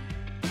movies.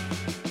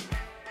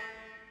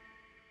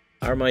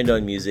 Our Mind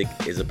on Music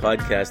is a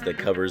podcast that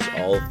covers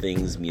all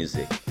things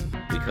music.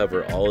 We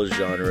cover all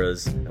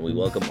genres and we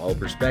welcome all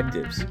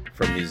perspectives,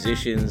 from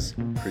musicians,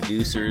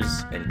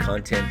 producers, and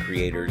content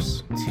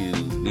creators to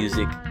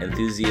music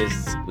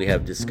enthusiasts. We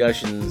have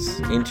discussions,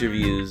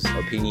 interviews,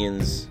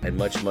 opinions, and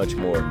much, much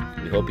more.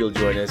 We hope you'll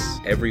join us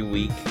every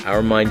week.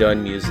 Our Mind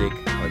on Music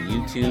on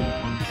YouTube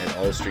and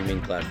all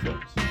streaming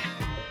platforms.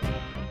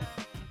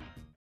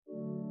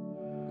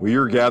 We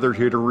are gathered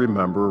here to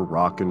remember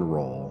rock and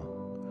roll.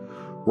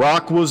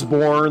 Rock was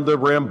born, the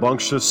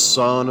rambunctious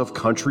son of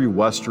country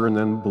western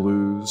and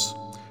blues,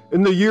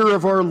 in the year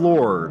of our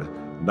Lord,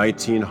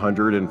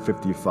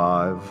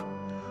 1955.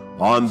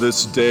 On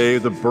this day,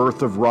 the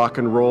birth of rock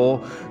and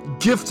roll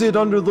gifted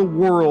unto the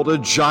world a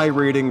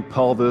gyrating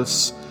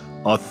pelvis,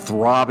 a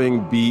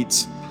throbbing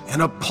beat,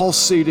 and a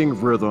pulsating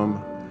rhythm,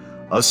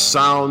 a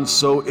sound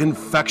so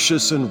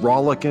infectious and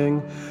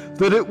rollicking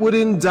that it would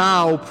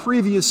endow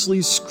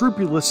previously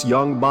scrupulous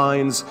young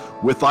minds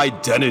with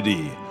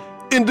identity,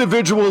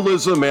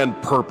 individualism, and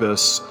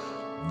purpose,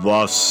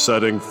 thus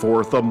setting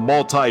forth a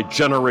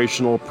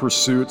multi-generational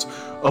pursuit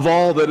of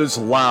all that is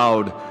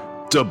loud,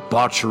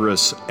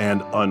 debaucherous,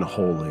 and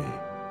unholy.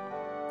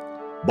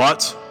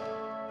 But,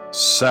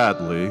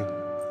 sadly,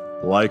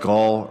 like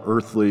all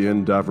earthly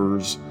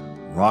endeavors,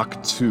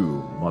 rock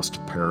too must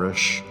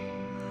perish.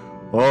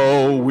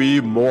 Oh,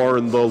 we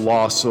mourn the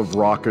loss of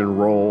rock and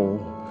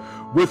roll,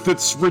 with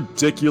its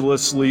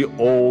ridiculously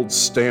old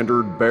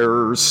standard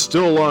bearers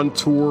still on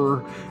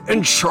tour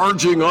and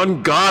charging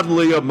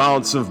ungodly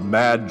amounts of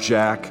Mad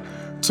Jack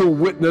to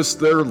witness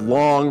their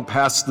long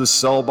past the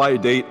sell-by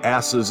date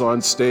asses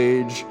on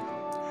stage,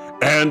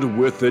 and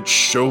with its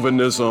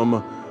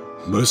chauvinism,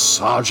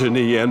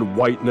 misogyny, and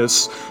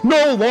whiteness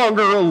no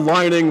longer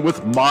aligning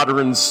with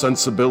modern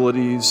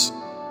sensibilities,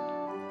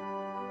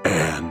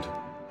 and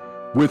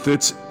with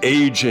its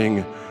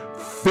aging,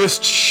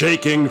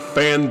 fist-shaking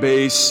fan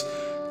base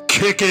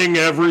kicking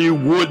every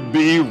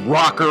would-be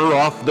rocker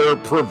off their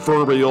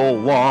proverbial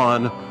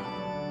lawn,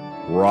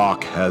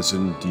 rock has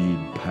indeed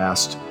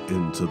passed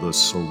into the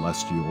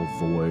celestial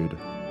void.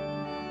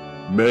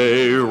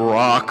 May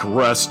rock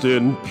rest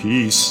in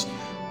peace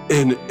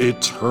in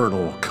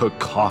eternal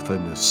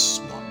cacophonous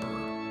slumber.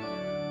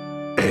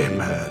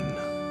 Amen.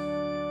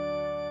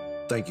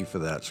 Thank you for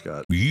that,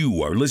 Scott.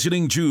 You are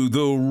listening to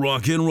the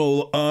Rock and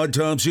Roll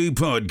Autopsy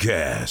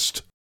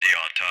Podcast. The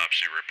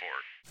Autopsy Report.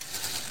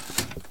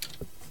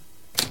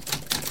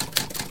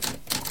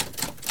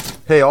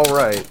 Hey, all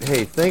right.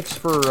 Hey, thanks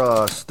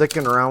for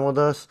sticking around with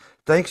us.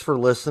 Thanks for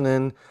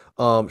listening.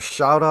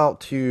 Shout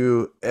out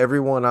to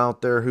everyone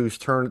out there who's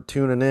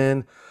tuning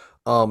in,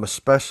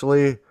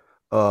 especially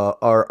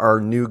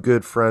our new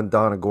good friend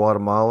Don in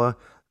Guatemala.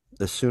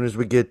 As soon as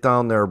we get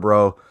down there,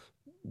 bro,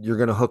 you're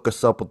going to hook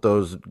us up with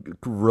those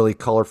really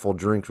colorful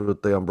drinks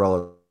with the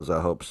umbrellas, I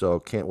hope. So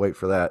can't wait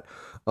for that.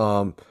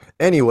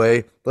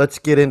 Anyway, let's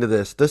get into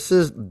this. This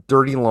is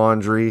Dirty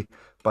Laundry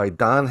by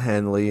Don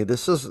Henley.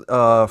 This is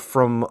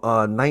from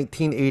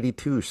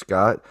 1982,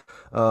 Scott.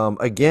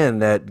 Again,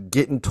 that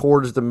getting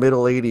towards the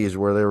middle 80s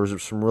where there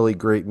was some really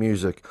great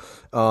music.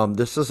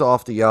 This is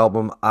off the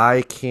album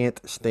I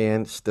Can't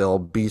Stand Still,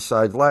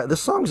 B-Sides.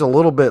 This song's a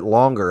little bit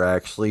longer,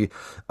 actually.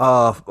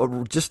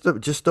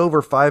 Just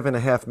over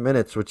 5.5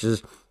 minutes, which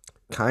is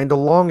kind of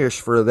longish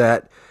for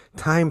that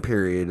time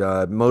period.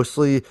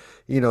 Mostly,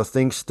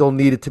 things still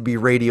needed to be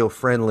radio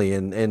friendly,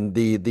 and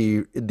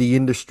the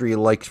industry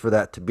likes for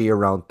that to be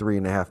around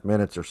 3.5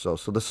 minutes or so.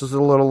 So this is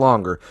a little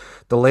longer.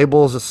 The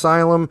label is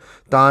Asylum.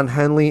 Don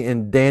Henley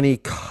and Danny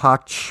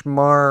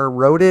Kochmar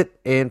wrote it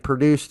and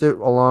produced it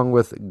along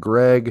with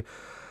Greg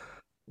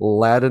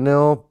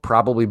Ladinil.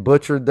 Probably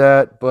butchered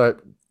that,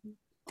 but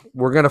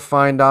we're gonna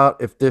find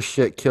out if this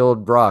shit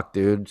killed rock,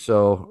 dude.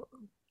 So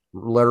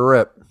let her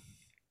rip.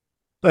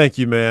 Thank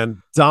you,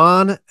 man.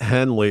 Don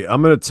Henley.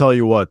 I'm going to tell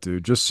you what,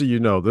 dude, just so you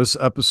know, this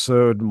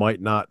episode might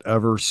not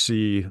ever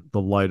see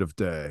the light of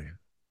day.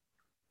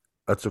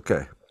 That's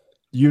okay.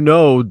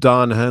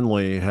 Don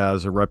Henley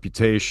has a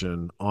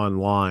reputation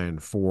online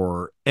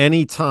for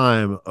any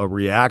time a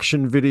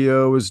reaction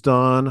video is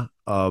done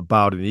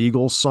about an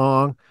Eagles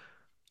song,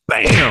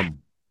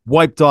 bam,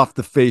 wiped off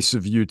the face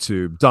of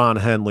YouTube. Don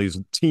Henley's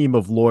team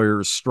of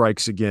lawyers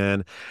strikes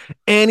again.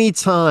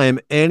 Anytime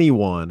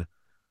anyone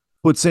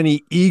puts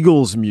any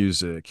Eagles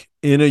music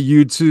in a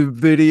YouTube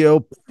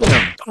video,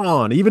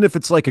 on, even if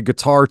it's like a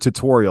guitar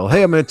tutorial.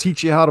 Hey, I'm going to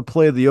teach you how to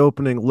play the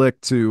opening lick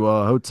to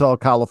Hotel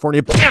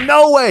California. Bam,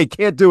 no way,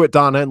 can't do it.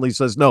 Don Henley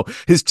says no.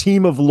 His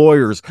team of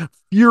lawyers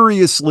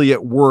furiously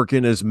at work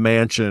in his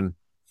mansion,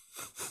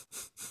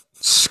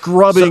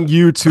 scrubbing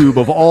YouTube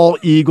of all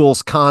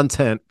Eagles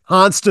content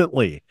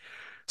constantly.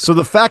 So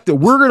the fact that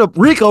we're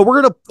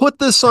going to put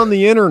this on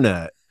the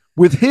internet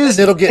with his,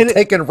 and it'll get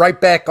taken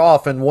right back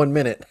off in 1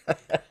 minute.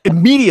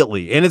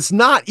 Immediately. And it's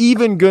not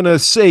even going to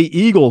say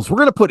Eagles. We're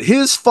going to put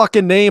his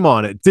fucking name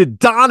on it. Did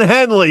Don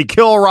Henley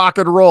kill rock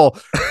and roll?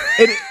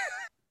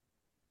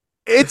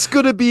 It's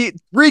going to be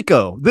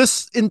Rico.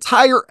 This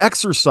entire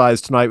exercise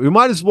tonight, we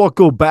might as well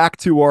go back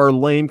to our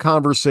lame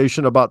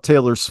conversation about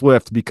Taylor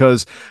Swift,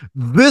 because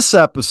this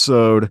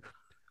episode,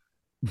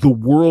 the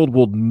world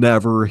will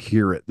never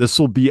hear it. This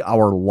will be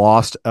our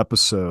lost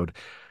episode.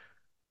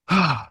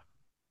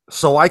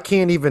 So I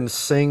can't even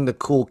sing the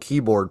cool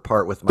keyboard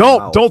part with my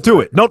mouth. Don't do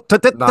it. No,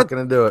 not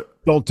going to do it.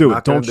 Don't do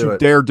it. Don't you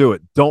dare do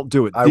it. Don't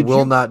do it. I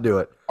will not do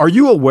it. Are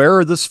you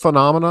aware of this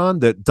phenomenon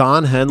that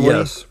Don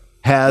Henley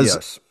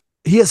has?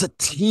 He has a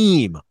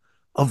team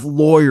of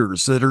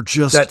lawyers that are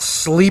just that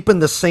sleep in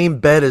the same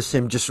bed as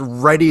him, just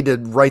ready to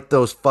write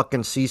those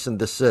fucking cease and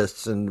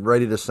desists and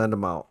ready to send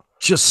them out.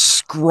 Just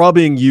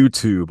scrubbing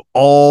YouTube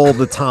all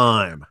the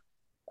time.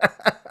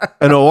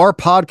 And our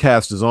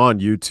podcast is on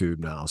YouTube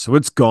now, so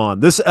it's gone.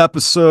 This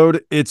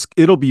episode,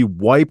 it'll be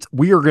wiped.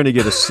 We are going to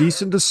get a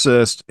cease and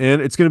desist, and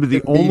it's going to be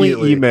the only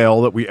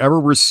email that we ever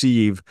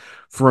receive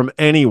from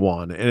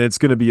anyone, and it's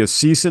going to be a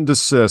cease and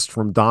desist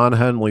from Don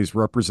Henley's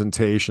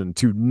representation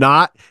to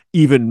not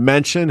even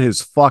mention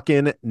his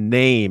fucking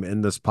name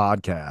in this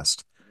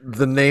podcast.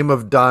 The name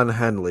of Don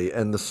Henley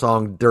and the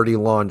song Dirty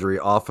Laundry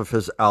off of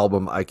his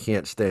album I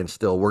Can't Stand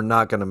Still. We're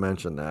not going to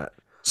mention that.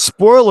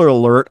 Spoiler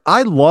alert,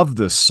 I love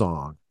this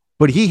song,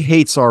 but he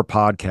hates our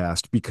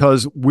podcast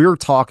because we're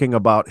talking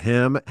about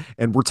him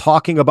and we're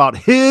talking about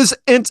his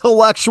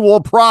intellectual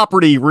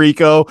property,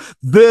 Rico.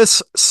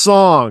 This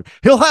song,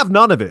 he'll have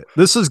none of it.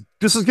 This is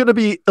going to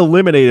be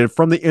eliminated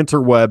from the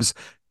interwebs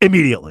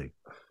immediately.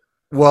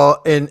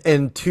 Well,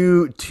 and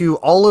to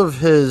all of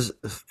his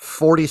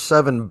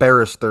 47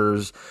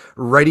 barristers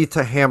ready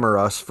to hammer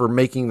us for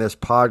making this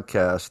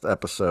podcast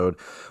episode,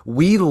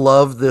 we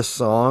love this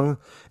song.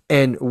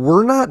 And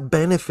we're not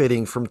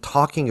benefiting from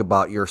talking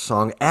about your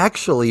song.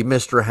 Actually,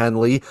 Mr.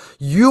 Henley,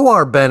 you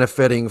are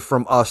benefiting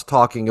from us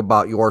talking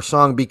about your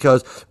song,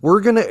 because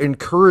we're going to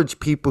encourage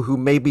people who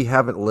maybe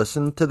haven't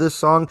listened to this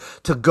song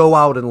to go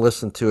out and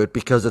listen to it,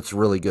 because it's a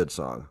really good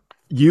song.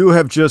 You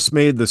have just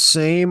made the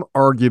same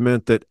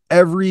argument that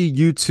every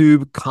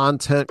YouTube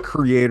content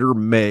creator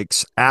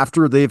makes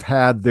after they've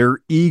had their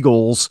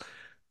Eagles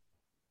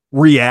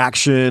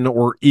reaction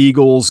or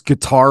Eagles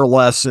guitar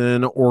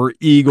lesson or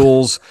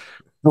Eagles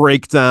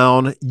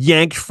breakdown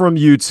yanked from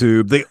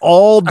YouTube. They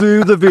all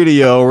do the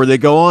video where they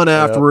go on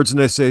afterwards and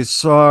they say,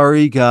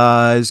 sorry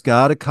guys,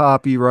 got a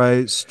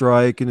copyright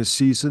strike and a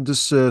cease and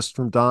desist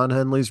from Don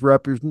Henley's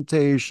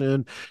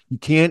representation. You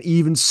can't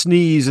even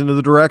sneeze into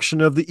the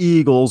direction of the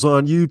Eagles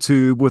on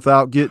YouTube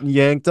without getting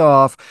yanked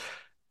off.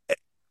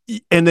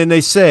 And then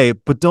they say,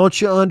 but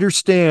don't you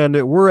understand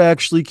that we're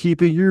actually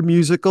keeping your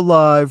music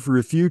alive for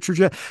a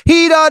future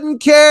He doesn't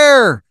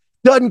care.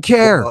 Doesn't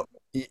care. Well,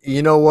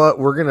 you know what?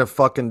 We're going to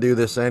fucking do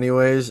this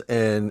anyways.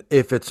 And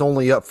if it's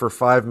only up for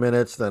 5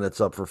 minutes, then it's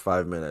up for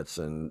 5 minutes.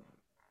 And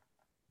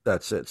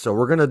that's it. So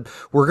we're going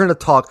to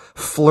talk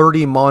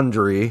Flirty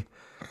Mondry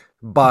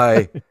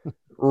by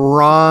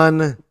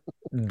Ron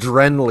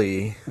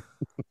Drenley.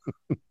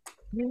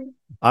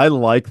 I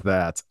like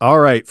that. All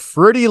right.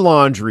 Flirty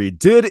Laundry.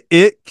 Did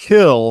it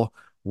kill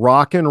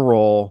rock and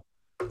roll?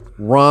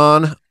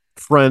 Ron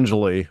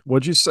Friendly.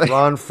 What'd you say?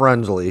 Ron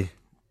Friendly.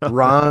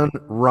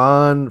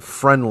 Ron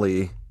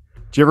Friendly.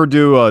 Did you ever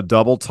do a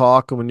double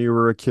talk when you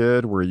were a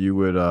kid where you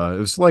would, it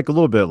was like a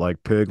little bit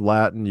like Pig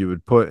Latin. You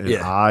would put an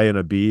I and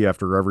a B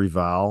after every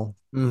vowel.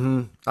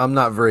 Mm-hmm. I'm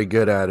not very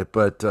good at it,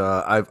 but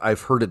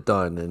I've heard it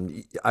done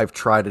and I've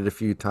tried it a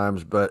few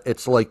times, but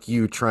it's like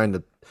you trying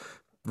to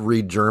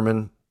read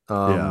German.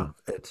 I'm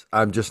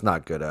just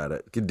not good at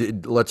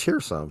it. Let's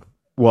hear some.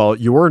 Well,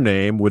 your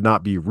name would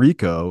not be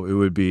Rico. It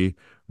would be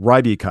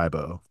Ryby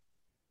Kaibo.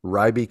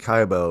 Ryby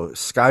Kaibo,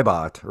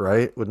 Skybot,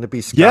 right? Wouldn't it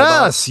be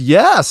Skybot?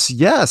 Yes,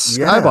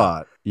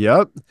 Skybot.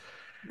 Yep.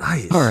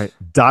 Nice. All right.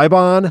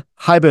 Dibon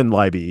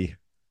Heibenleiby.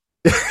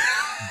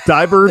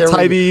 Diber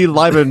Tybee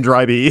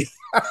Leibendreiby.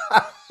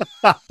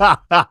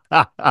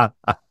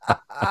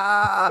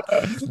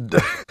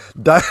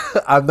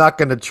 I'm not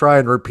going to try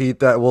and repeat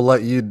that. We'll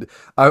let you.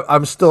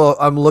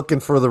 I'm looking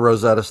for the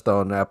Rosetta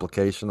Stone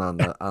application on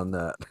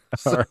that.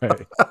 All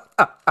right.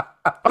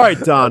 All right,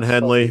 Don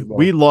Henley,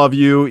 we love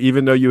you,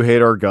 even though you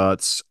hate our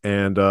guts.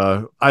 And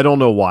I don't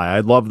know why.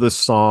 I love this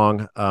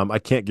song. I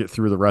can't get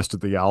through the rest of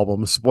the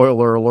album.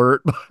 Spoiler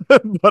alert.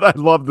 But I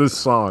love this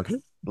song.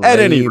 At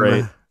any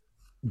rate,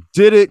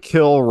 did it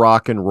kill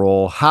rock and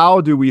roll?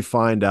 How do we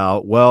find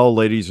out? Well,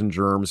 ladies and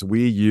germs,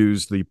 we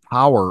use the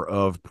power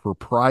of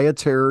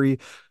proprietary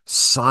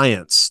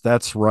science.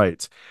 That's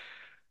right.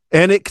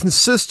 And it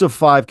consists of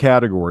 5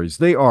 categories.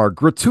 They are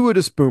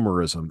gratuitous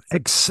boomerism,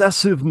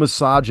 excessive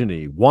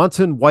misogyny,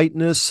 wanton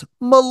whiteness,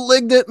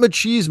 malignant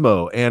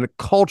machismo, and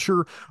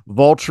culture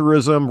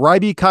vulturism.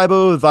 Ribi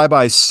Kaibo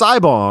Thybi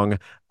Saibong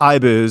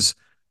Ibiz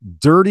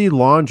Dirty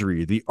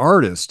Laundry. The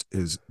artist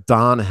is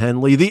Don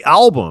Henley. The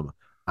album,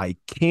 I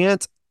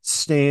Can't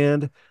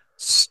Stand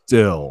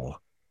Still.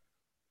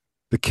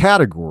 The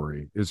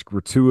category is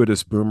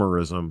gratuitous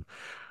boomerism.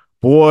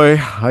 Boy,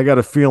 I got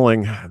a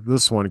feeling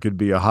this one could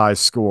be a high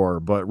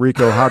score. But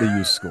Rico, how do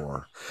you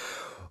score?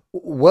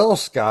 Well,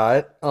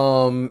 Scott,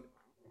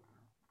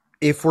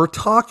 if we're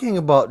talking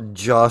about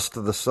just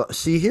the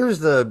see, here's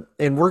the,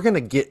 and we're gonna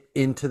get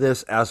into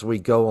this as we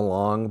go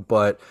along,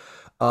 but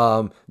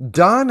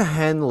Don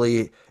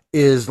Henley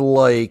is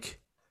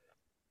like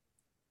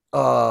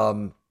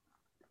the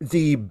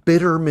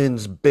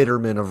Bitterman's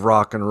Bitterman of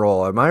rock and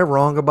roll. Am I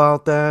wrong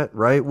about that?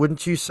 Right?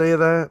 Wouldn't you say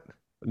that?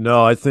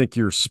 No, I think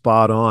you're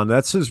spot on.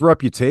 That's his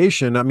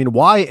reputation. I mean,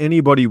 why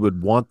anybody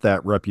would want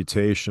that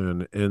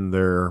reputation in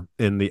the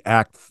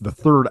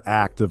third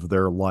act of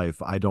their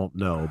life, I don't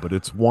know, but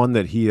it's one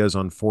that he has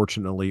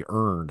unfortunately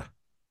earned.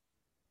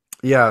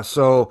 Yeah,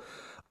 so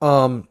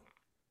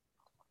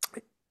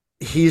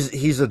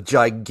he's a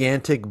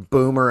gigantic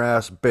boomer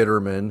ass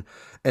Bitterman,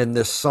 and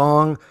this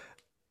song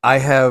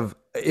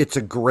it's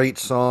a great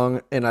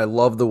song, and I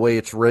love the way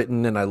it's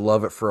written, and I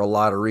love it for a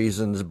lot of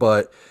reasons,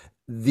 but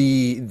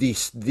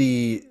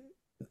the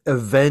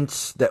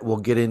events that we'll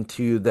get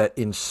into that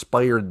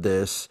inspired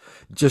this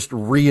just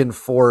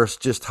reinforce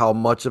just how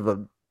much of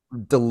a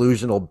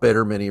delusional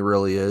Bitterman he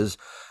really is.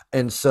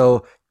 And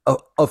so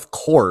of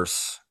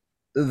course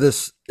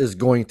this is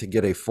going to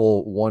get a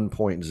full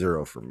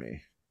 1.0 from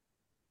me.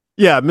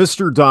 Yeah,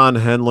 Mr. Don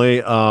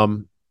Henley,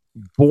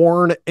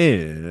 born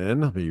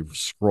in, let me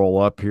scroll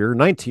up here,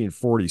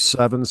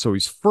 1947. So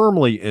he's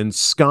firmly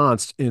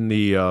ensconced in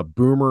the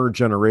boomer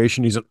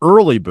generation. He's an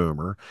early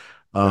boomer.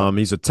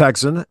 He's a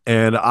Texan,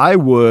 and I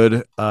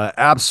would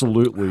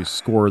absolutely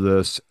score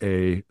this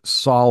a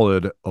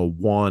solid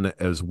 1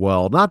 as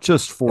well. Not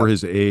just for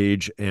his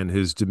age and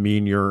his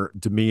demeanor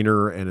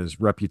and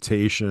his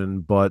reputation,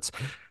 but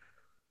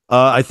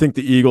I think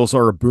the Eagles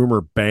are a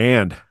boomer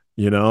band,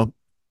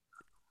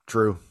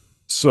 True.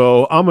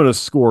 So I'm going to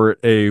score it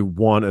a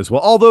 1 as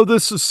well. Although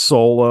this is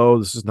solo,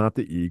 this is not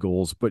the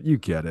Eagles, but you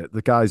get it.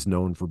 The guy's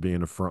known for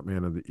being a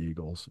frontman of the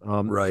Eagles.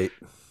 Right.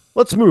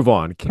 Let's move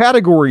on.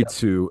 Category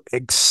 2,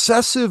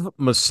 excessive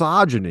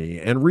misogyny.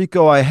 And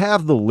Rico, I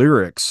have the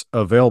lyrics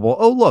available.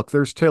 Oh, look,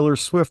 there's Taylor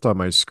Swift on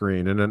my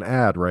screen in an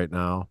ad right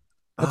now.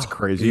 That's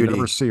crazy. Beauty. You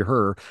never see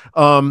her.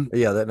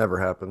 Yeah, that never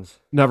happens.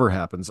 Never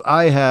happens.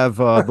 I have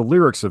the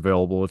lyrics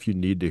available if you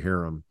need to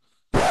hear them.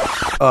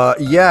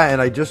 Yeah,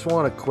 and I just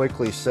want to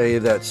quickly say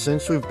that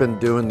since we've been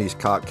doing these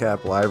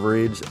CockCap live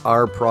reads,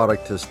 our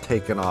product has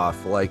taken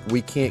off. Like,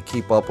 we can't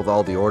keep up with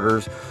all the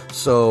orders,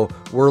 so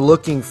we're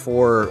looking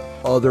for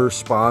other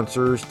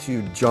sponsors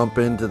to jump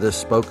into this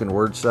spoken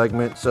word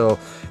segment. So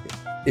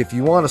if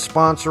you want to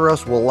sponsor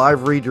us, we'll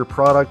live read your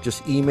product.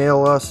 Just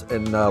email us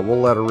and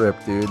we'll let it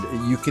rip, dude.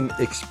 You can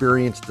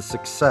experience the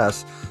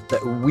success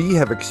that we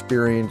have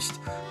experienced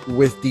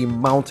with the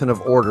mountain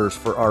of orders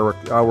for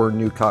our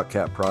new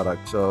CockCap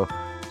product. So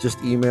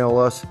just email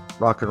us,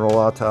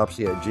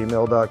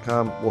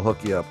 rockandrollautopsy@gmail.com. We'll hook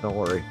you up. Don't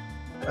worry.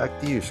 Back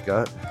to you,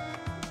 Scott.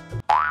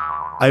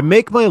 I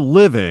make my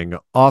living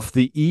off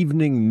the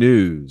evening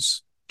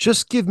news.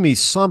 Just give me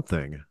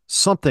something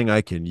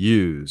I can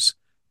use.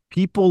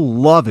 People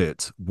love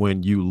it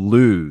when you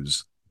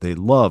lose. They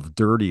love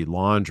dirty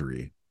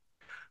laundry.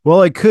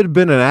 Well, I could have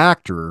been an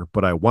actor,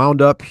 but I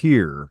wound up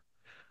here.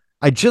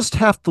 I just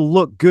have to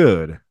look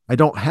good. I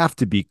don't have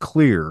to be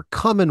clear.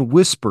 Come and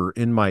whisper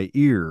in my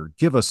ear.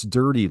 Give us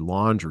dirty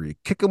laundry.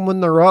 Kick them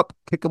when they're up.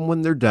 Kick them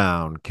when they're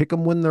down. Kick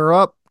them when they're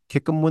up.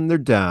 Kick them when they're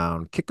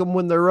down. Kick them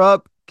when they're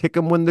up. Kick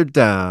them when they're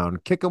down.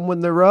 Kick them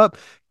when they're up.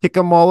 Kick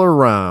them all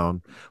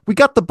around. We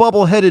got the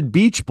bubble-headed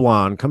beach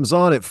blonde. Comes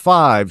on at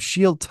 5.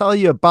 She'll tell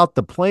you about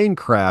the plane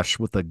crash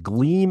with a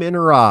gleam in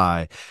her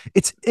eye.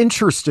 It's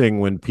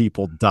interesting when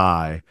people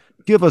die.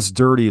 Give us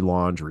dirty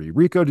laundry.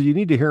 Rico, do you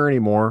need to hear any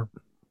more?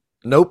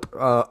 Nope.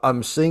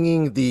 I'm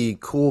singing the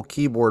cool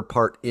keyboard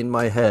part in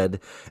my head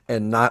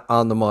and not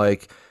on the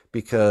mic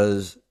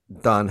because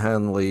Don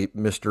Henley,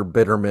 Mr.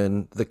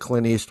 Bitterman, the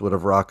Clint Eastwood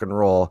of rock and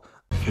roll,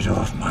 Get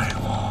off my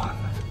lawn.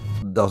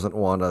 doesn't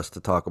want us to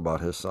talk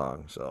about his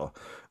song. So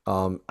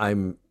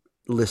I'm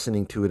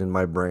listening to it in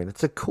my brain.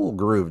 It's a cool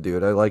groove,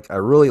 dude. I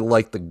really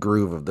like the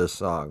groove of this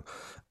song.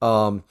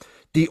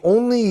 The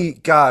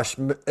only,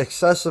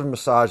 excessive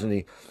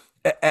misogyny,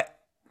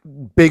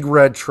 Big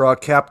Red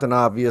Truck, Captain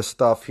Obvious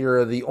stuff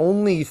here. The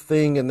only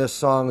thing in this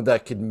song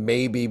that could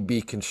maybe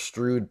be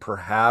construed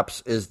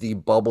perhaps is the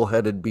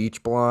bubble-headed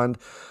beach blonde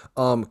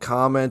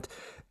comment.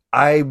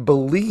 I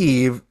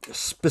believe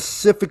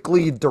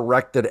specifically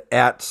directed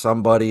at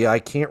somebody. I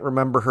can't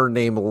remember her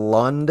name.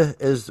 Lund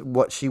is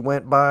what she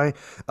went by.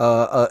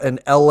 An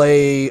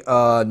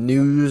LA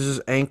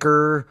news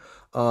anchor.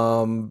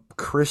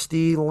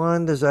 Christy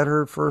Lund, is that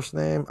her first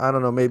name? I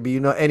don't know, maybe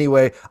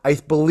anyway, I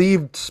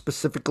believe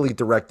specifically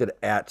directed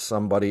at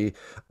somebody.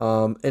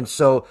 And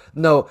so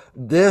no,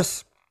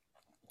 this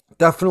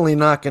definitely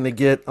not going to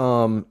get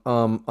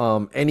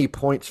any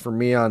points for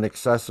me on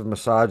excessive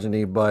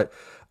misogyny, but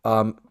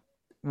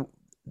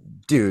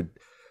dude,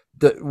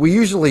 we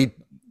usually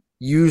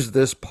use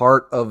this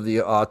part of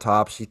the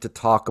autopsy to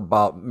talk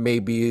about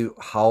maybe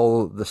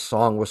how the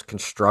song was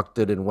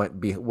constructed and what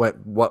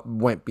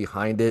went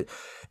behind it.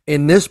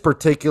 In this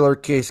particular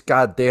case,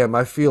 goddamn,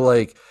 I feel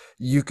like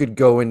you could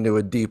go into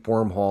a deep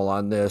wormhole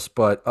on this,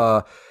 but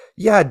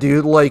yeah,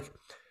 dude, like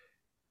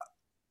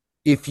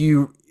if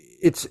you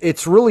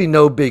it's really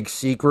no big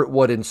secret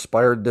what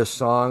inspired this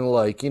song.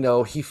 Like,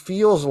 he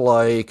feels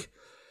like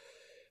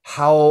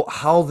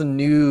how the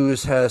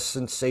news has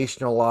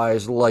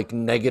sensationalized like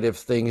negative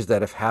things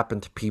that have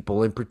happened to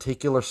people, in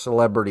particular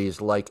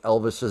celebrities. Like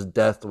Elvis's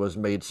death was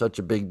made such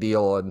a big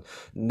deal, and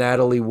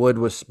Natalie Wood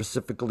was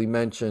specifically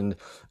mentioned.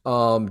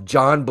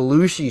 John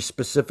Belushi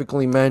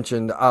specifically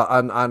mentioned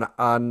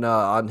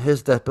on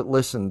his death. But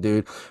listen,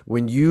 dude,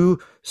 when you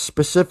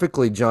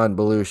specifically John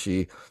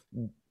Belushi,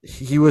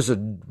 he was a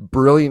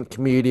brilliant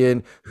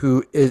comedian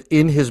who,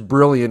 in his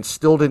brilliance,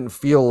 still didn't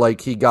feel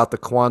like he got the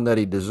quan that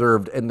he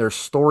deserved. And there's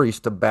stories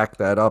to back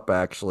that up,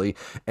 actually.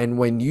 And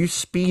when you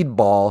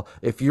speedball,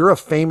 if you're a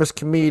famous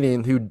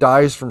comedian who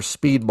dies from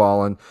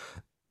speedballing,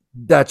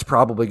 that's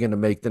probably going to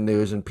make the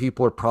news, and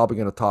people are probably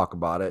going to talk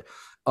about it.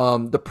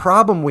 The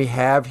problem we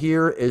have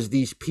here is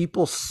these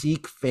people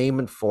seek fame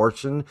and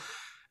fortune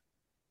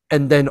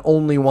and then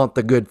only want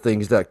the good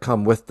things that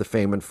come with the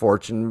fame and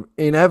fortune.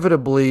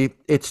 Inevitably,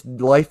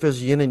 life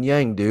is yin and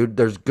yang, dude.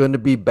 There's going to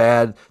be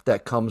bad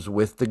that comes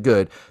with the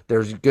good.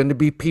 There's going to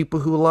be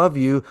people who love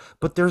you,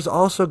 but there's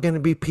also going to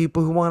be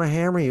people who want to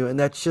hammer you, and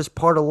that's just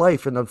part of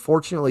life. And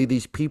unfortunately,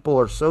 these people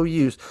are so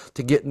used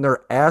to getting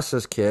their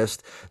asses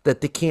kissed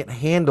that they can't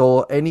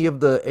handle any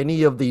of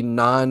the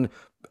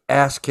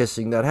non-ass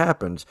kissing that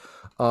happens.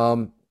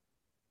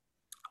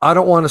 I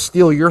don't want to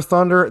steal your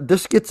thunder.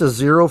 This gets a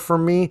 0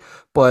 from me,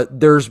 but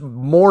there's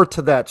more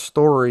to that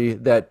story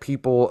that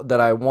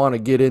I want to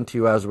get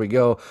into as we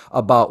go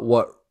about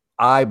what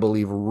I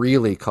believe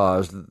really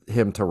caused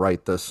him to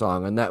write this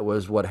song. And that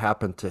was what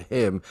happened to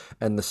him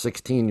and the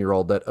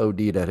 16-year-old that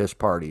OD'd at his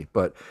party.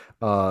 But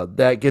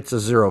that gets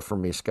a 0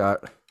 from me,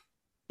 Scott.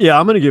 Yeah,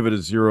 I'm going to give it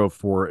a 0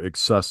 for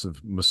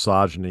excessive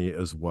misogyny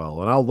as well.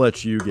 And I'll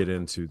let you get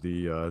into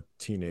the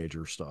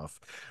teenager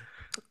stuff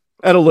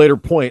at a later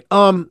point.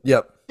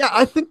 Yep. Yeah,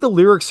 I think the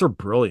lyrics are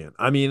brilliant.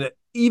 I mean,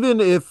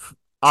 even if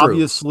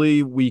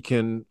obviously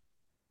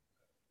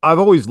I've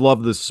always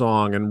loved this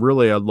song, and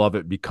really I love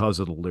it because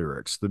of the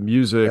lyrics. The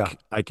music,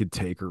 I could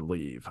take or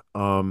leave.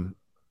 And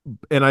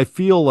I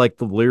feel like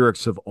the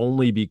lyrics have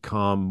only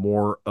become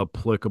more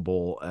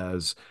applicable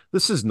as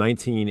this is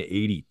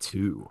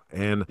 1982.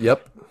 And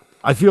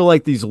I feel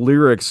like these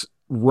lyrics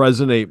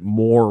resonate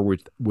more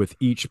with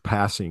each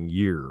passing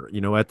year.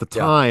 At the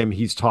time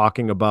he's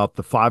talking about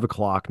the 5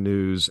 o'clock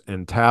news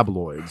and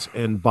tabloids,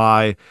 and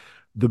by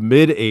the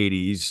mid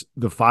 80s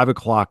the 5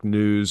 o'clock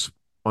news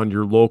on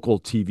your local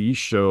TV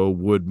show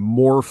would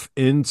morph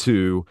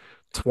into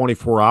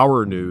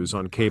 24-hour news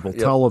on cable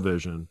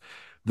television.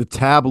 The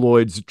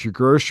tabloids at your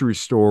grocery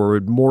store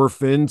would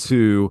morph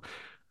into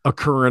A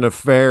Current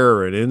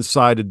Affair and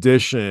Inside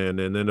Edition,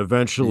 and then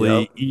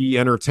eventually E!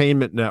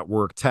 Entertainment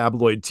Network,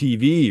 tabloid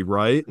TV,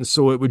 right? And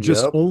so it would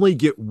just only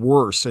get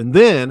worse. And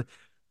then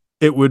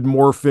it would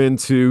morph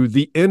into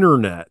the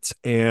internet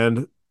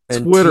and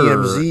Twitter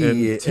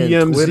TMZ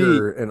and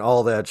Twitter and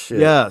all that shit.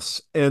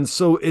 Yes. And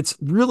so it's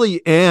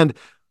really, and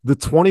the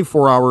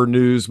 24-hour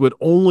news would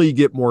only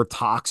get more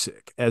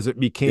toxic as it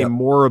became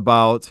more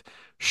about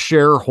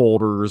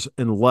shareholders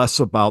and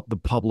less about the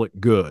public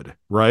good,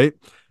 right?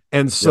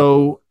 And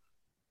so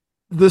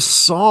this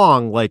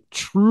song like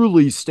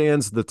truly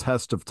stands the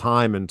test of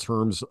time in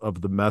terms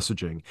of the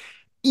messaging,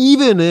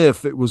 even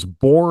if it was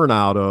born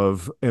out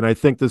of, and I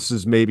think this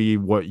is maybe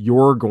what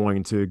you're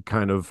going to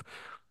kind of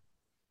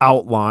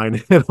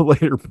outline at a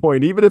later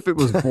point, even if it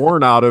was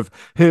born out of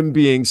him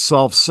being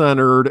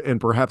self-centered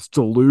and perhaps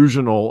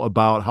delusional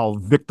about how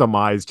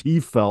victimized he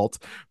felt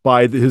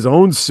by his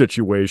own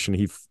situation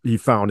he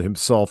found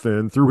himself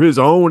in through his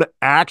own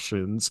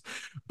actions,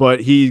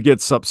 but he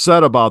gets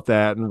upset about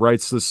that and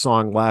writes this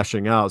song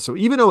lashing out. So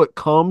even though it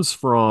comes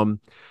from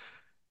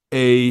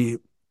a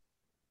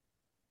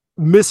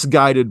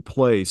misguided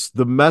place,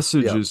 the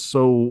message is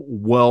so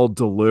well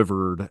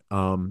delivered,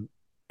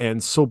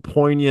 and so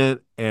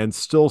poignant and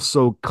still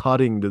so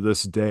cutting to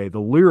this day. The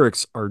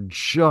lyrics are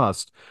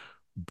just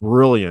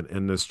brilliant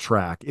in this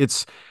track.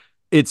 It's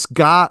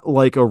got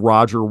like a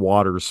Roger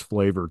Waters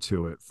flavor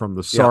to it, from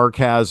the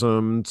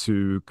sarcasm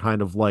to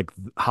kind of like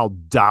how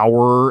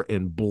dour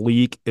and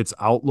bleak its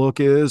outlook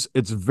is.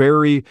 It's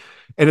very,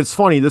 and it's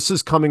funny, this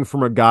is coming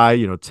from a guy,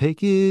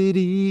 take it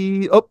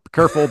easy. Oh,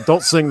 careful,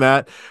 don't sing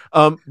that.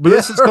 But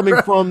this is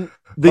coming from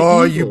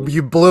the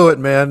you blew it,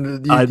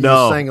 man. I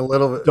know. You sang a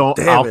little bit.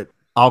 Damn it.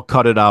 I'll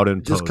cut it out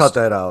in Just post. cut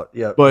that out.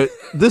 Yeah. But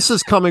this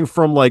is coming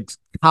from like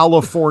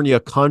California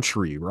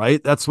country,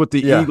 right? That's what the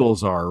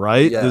Eagles are,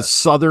 right? Yeah. The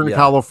Southern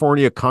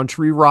California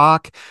country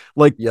rock,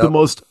 like the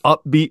most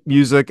upbeat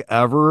music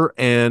ever.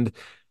 And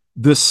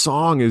this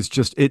song is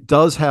just, it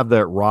does have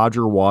that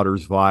Roger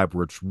Waters vibe,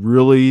 where it's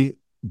really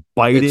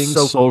biting, it's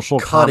so social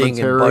cutting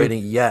commentary, and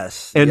biting.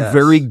 Yes. and yes.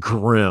 very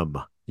grim.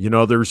 You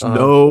know, there's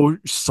no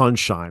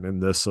sunshine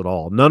in this at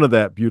all. None of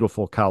that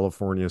beautiful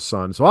California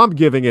sun. So I'm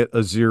giving it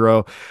a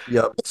 0.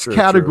 Yep. This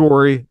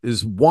category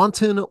is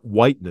wanton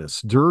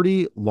whiteness,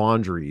 dirty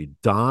laundry,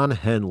 Don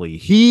Henley,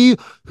 he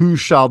who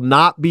shall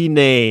not be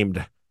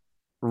named.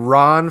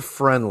 Ron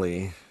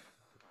Friendly.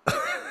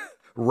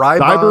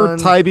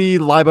 Diber, Tybee,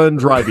 Liban,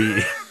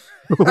 Drybee.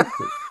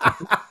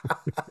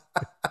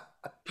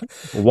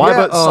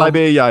 Wyba,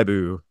 Saibe,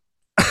 Yaibu.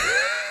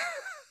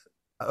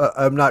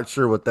 I'm not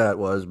sure what that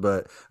was,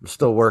 but I'm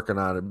still working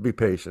on it. Be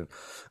patient.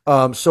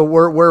 So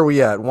where are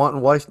we at?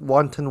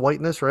 Wanton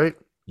whiteness, right?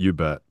 You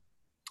bet.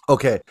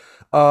 Okay.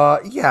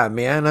 Yeah,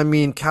 man. I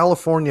mean,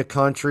 California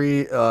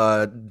country,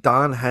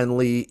 Don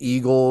Henley,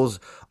 Eagles,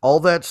 all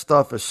that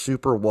stuff is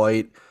super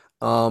white.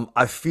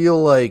 I feel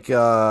like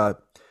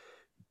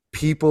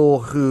people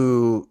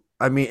who,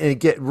 I mean, and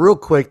get real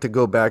quick to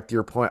go back to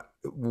your point,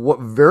 what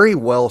very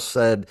well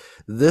said,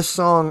 this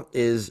song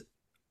is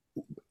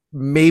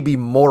maybe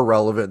more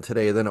relevant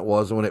today than it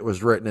was when it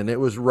was written, and it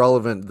was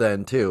relevant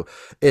then too.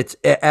 It's,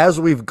 as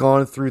we've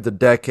gone through the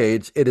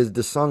decades,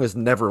 the song has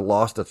never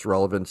lost its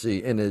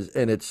relevancy, and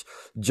it's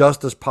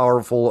just as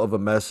powerful of a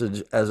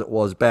message as it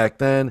was back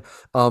then.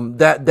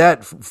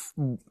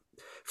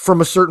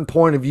 From a certain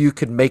point of view,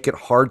 could make it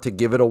hard to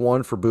give it a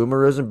 1 for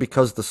boomerism,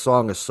 because the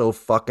song is so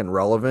fucking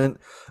relevant.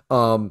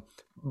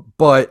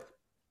 But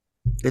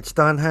it's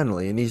Don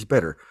Henley and he's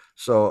bitter.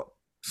 So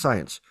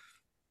science.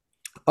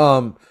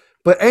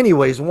 But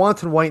anyways,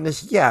 wanton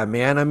whiteness. Yeah,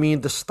 man. I mean,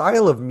 the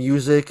style of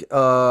music,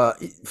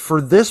 for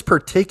this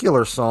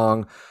particular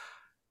song,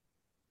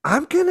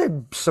 I'm going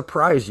to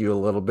surprise you a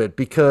little bit,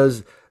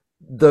 because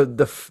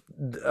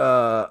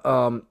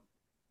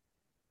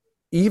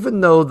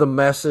even though the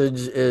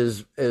message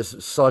is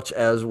such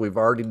as we've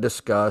already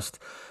discussed,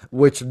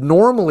 which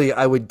normally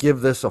I would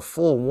give this a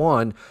full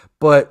 1,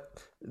 but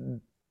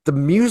the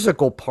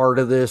musical part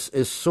of this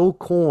is so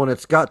cool, and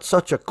it's got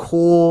such a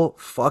cool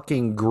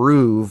fucking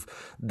groove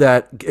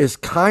that is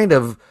kind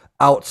of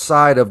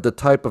outside of the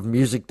type of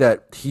music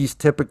that he's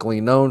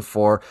typically known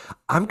for.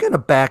 I'm going to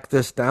back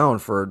this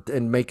down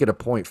and make it a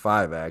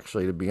 0.5,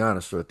 actually, to be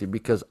honest with you,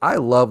 because I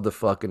love the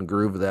fucking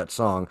groove of that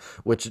song,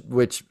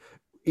 which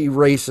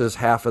erases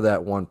half of that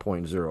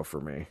 1.0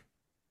 for me.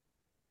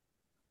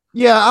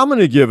 Yeah, I'm going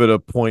to give it a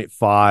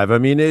 0.5. I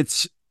mean,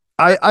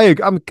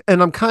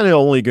 I'm kind of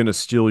only going to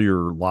steal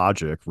your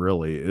logic,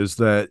 really, is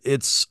that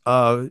it's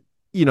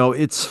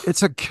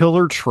it's a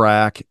killer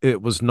track.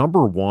 It was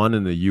number 1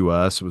 in the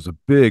US. It was a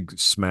big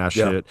smash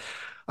hit.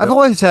 I've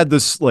always had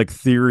this like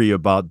theory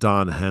about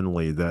Don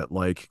Henley that,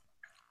 like,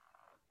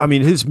 I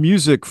mean, his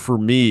music for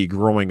me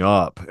growing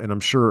up, and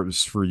I'm sure it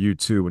was for you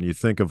too, when you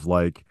think of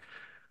like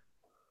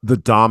the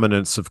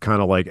dominance of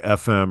kind of like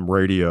FM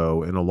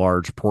radio in a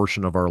large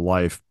portion of our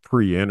life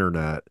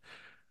pre-internet,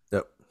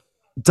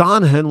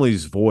 Don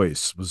Henley's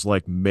voice was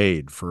like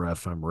made for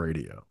FM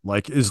radio.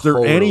 Like, is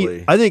there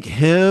any, I think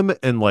him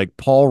and like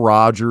Paul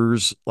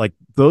Rogers, like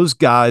those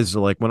guys are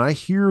like, when I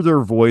hear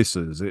their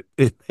voices,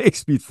 it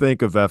makes me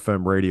think of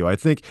FM radio. I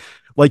think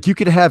like you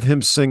could have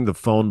him sing the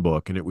phone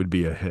book and it would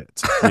be a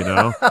hit, you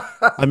know?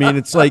 I mean,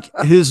 it's like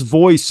his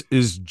voice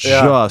is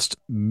just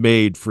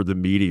made for the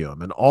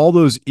medium, and all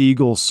those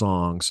Eagles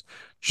songs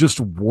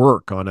just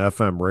work on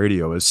FM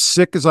radio. As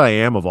sick as I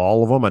am of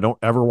all of them, I don't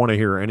ever want to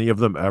hear any of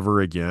them ever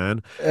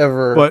again.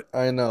 But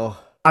I know.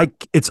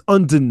 It's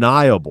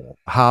undeniable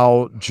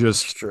how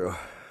just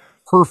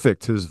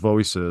perfect his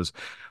voice is.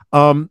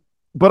 But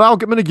I'm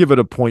going to give it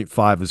a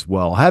 0.5 as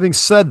well. Having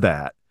said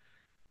that,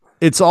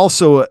 it's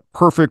also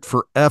perfect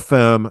for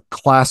FM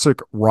classic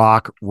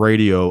rock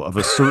radio of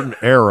a certain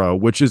era,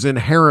 which is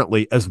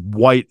inherently as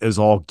white as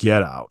all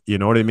get out. You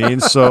know what I mean?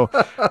 So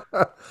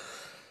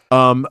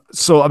I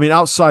mean,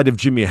 outside of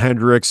Jimi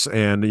Hendrix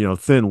and,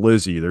 Thin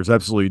Lizzy, there's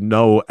absolutely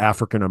no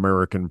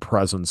African-American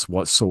presence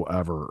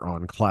whatsoever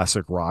on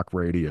classic rock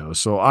radio.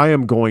 So I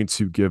am going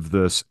to give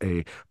this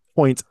a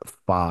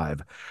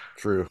 0.5.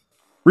 True.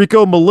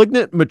 Rico,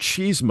 Malignant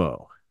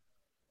Machismo,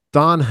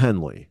 Don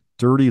Henley,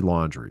 Dirty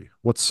Laundry.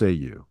 What say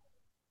you?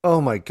 Oh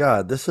my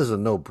God, this is a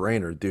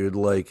no-brainer, dude.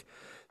 Like,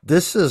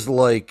 this is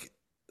like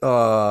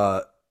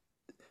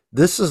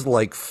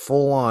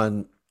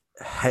full-on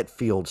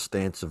Hetfield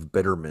stance of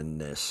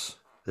bittermanness,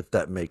 if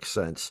that makes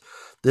sense.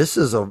 This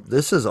is a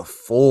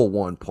full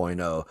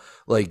 1.0.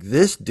 Like,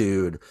 this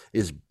dude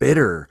is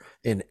bitter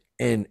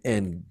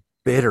and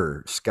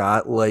bitter,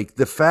 Scott. Like,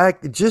 the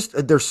fact,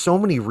 there's so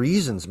many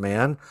reasons,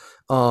 man.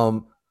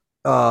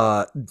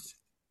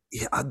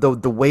 yeah,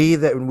 the way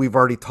that, and we've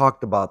already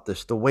talked about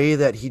this, the way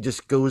that he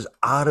just goes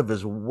out of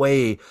his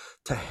way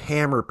to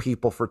hammer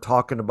people for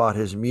talking about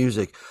his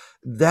music,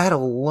 that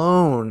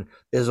alone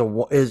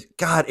is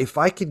God. If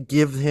I could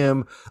give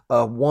him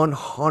a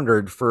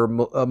 100 for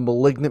a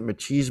Malignant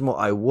Machismo,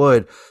 I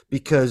would,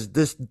 because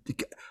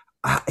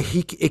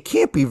it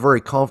can't be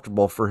very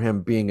comfortable for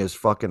him being as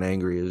fucking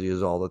angry as he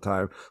is all the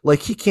time.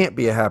 Like, he can't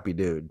be a happy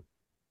dude.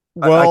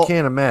 I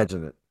can't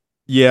imagine it.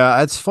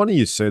 Yeah, it's funny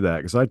you say that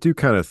because I do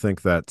kind of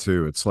think that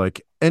too. It's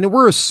like, and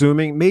we're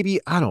assuming maybe,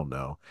 I don't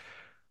know.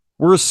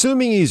 We're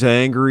assuming he's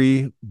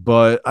angry,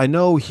 but I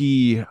know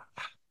he,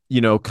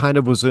 kind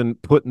of was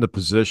put in the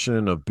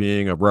position of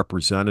being a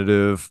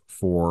representative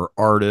for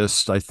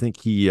artists. I think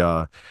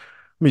let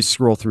me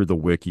scroll through the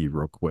wiki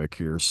real quick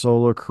here.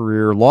 Solo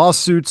career,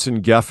 lawsuits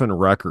and Geffen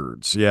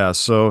Records. Yeah,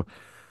 so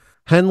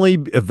Henley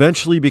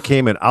eventually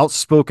became an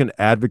outspoken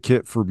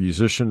advocate for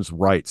musicians'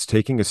 rights,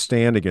 taking a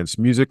stand against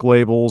music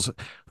labels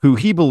who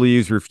he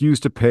believes refuse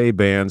to pay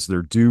bands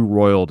their due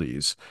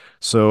royalties.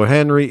 So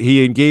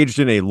he engaged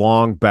in a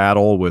long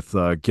battle with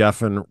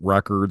Geffen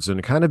Records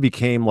and kind of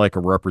became like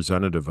a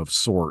representative of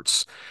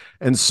sorts.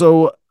 And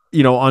so,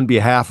 on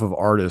behalf of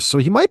artists, so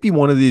he might be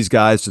one of these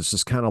guys that's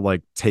just kind of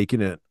like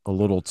taking it a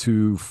little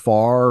too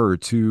far or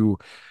too,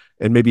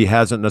 and maybe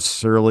hasn't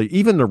necessarily,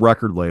 even the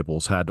record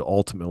labels had to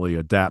ultimately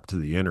adapt to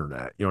the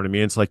internet. You know what I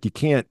mean? It's like you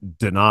can't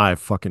deny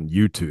fucking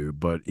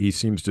YouTube, but he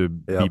seems to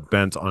be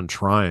bent on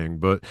trying.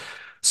 But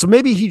so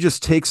maybe he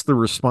just takes the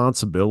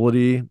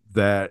responsibility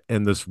that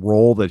and this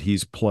role that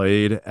he's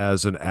played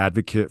as an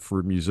advocate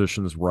for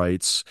musicians'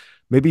 rights.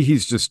 Maybe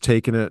he's just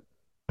taken it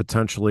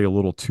potentially a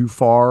little too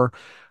far.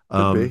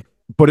 Could be.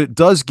 But it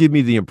does give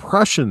me the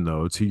impression,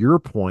 though, to your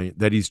point,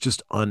 that he's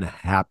just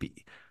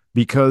unhappy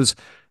because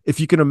if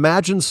you can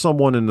imagine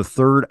someone in the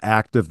third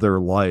act of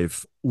their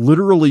life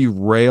literally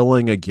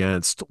railing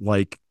against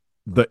like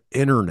the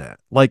internet,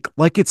 like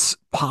it's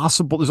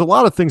possible. There's a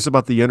lot of things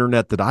about the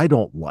internet that I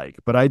don't like,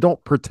 but I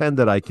don't pretend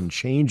that I can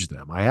change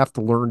them. I have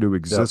to learn to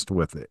exist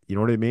with it. You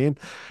know what I mean?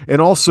 And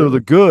also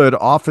the good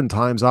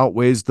oftentimes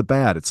outweighs the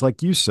bad. It's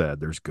like you said,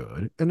 there's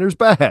good and there's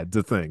bad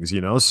to things,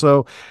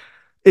 so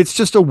it's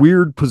just a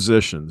weird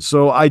position.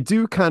 So I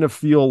do kind of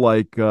feel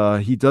like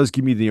he does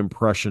give me the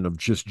impression of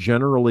just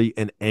generally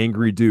an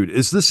angry dude.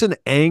 Is this an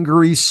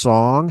angry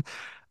song?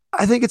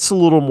 I think it's a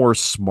little more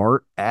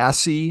smart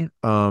assy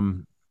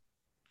than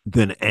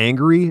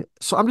angry.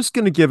 So I'm just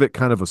going to give it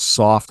kind of a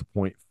soft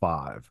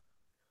 0.5.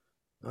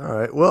 All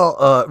right.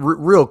 Well,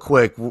 real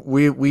quick,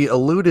 we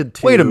alluded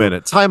to. Wait a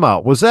minute. Time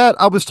out. Was that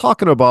I was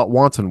talking about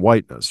Wanton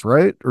Whiteness,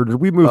 right? Or did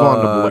we move on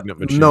to Malignant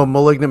Machismo? No,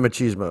 Malignant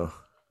Machismo.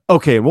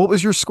 Okay, and what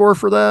was your score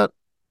for that?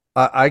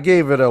 I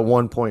gave it a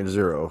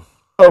 1.0.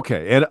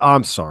 Okay, and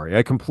I'm sorry,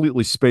 I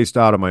completely spaced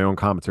out on my own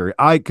commentary.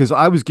 Because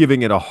I was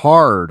giving it a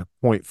hard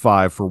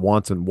 0.5 for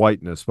Wanton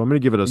Whiteness, but I'm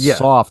going to give it a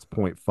soft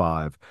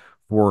 0.5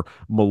 for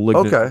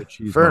Malignant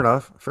Machismo. Fair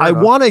enough. I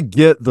want to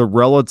get the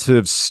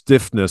relative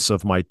stiffness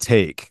of my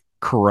take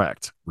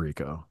correct,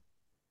 Rico.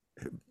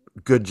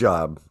 Good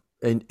job,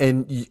 and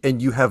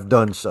you have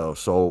done so.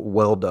 So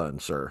well done,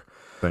 sir.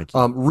 Thank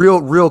you.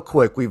 Real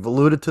quick, we've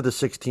alluded to the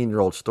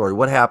 16-year-old story.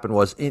 What happened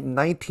was in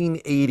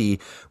 1980,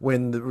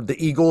 when the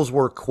Eagles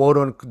were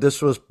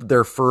this was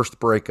their first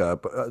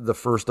breakup, the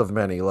first of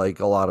many, like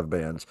a lot of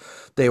bands.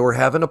 They were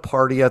having a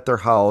party at their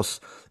house,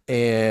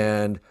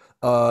 and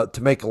to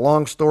make a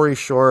long story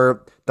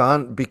short,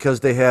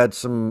 because they had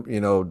some,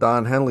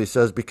 Don Henley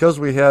says, because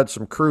we had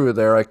some crew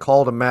there, I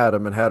called a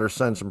madam and had her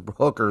send some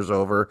hookers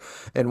over,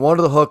 and one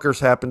of the hookers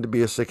happened to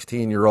be a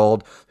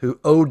 16-year-old who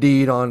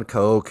OD'd on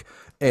coke.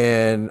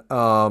 And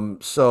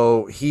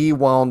so he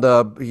wound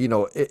up,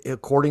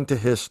 according to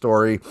his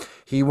story,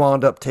 he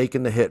wound up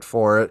taking the hit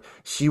for it.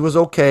 She was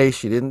okay.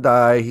 She didn't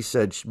die. He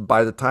said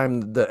by the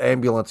time the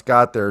ambulance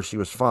got there, she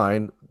was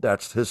fine.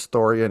 That's his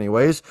story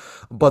anyways.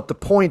 But the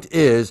point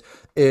is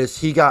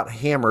he got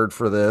hammered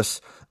for this,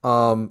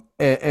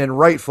 and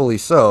rightfully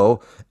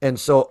so. And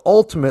so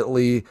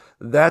ultimately,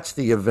 that's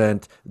the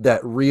event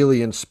that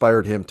really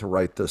inspired him to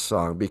write this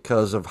song,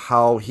 because of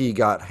how he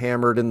got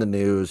hammered in the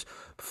news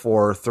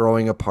for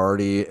throwing a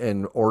party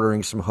and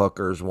ordering some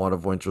hookers, one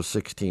of which was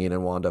 16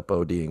 and wound up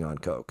ODing on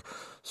coke.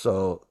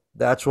 So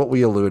that's what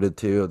we alluded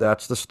to.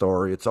 That's the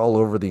story. It's all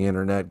over the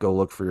internet. Go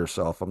look for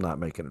yourself. I'm not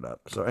making it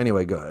up. So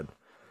anyway, go ahead.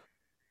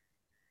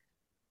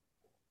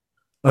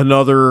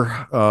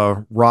 Another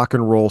rock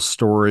and roll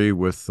story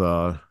with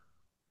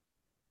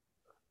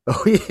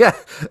Oh yeah,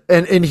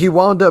 and he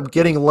wound up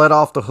getting let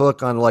off the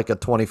hook on like a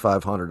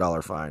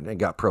 $2,500 fine and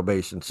got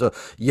probation. So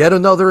yet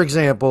another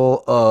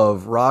example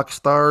of rock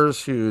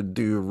stars who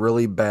do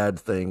really bad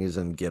things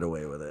and get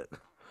away with it.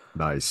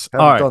 Nice.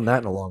 Haven't done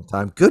that in a long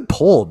time. Good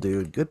pull,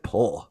 dude. Good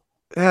pull.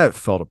 It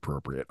felt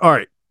appropriate. All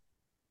right,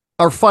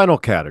 our final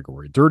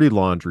category: dirty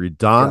laundry.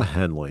 Don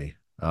Henley.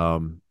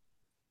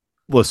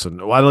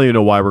 Listen, I don't even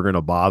know why we're going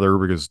to bother,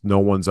 because no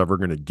one's ever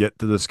going to get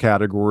to this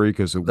category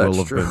because it will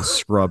have been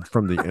scrubbed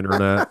from the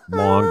internet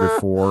long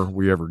before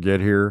we ever get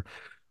here.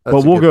 That's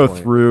But a we'll good go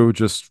point. through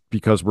just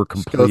because we're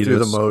Just go through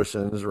the completists.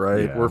 motions,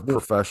 right? Yeah, We're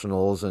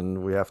professionals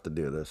and we have to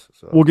do this.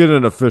 we'll So get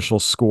an official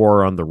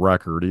score on the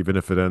record, even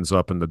if it ends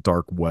up in the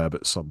dark web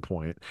at some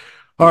point.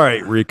 All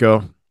right, yeah.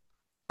 Rico.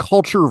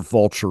 Culture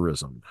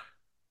vulturism.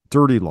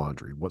 Dirty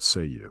laundry. What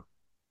say you?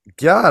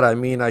 God, I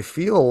mean, I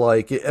feel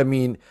like I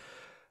mean,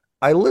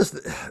 I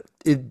listen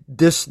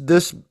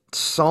this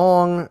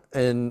song,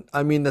 and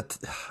I mean that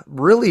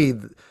really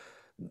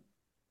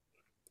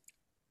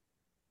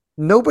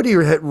nobody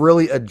had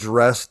really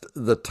addressed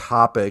the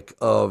topic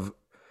of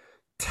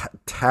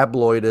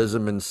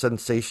tabloidism and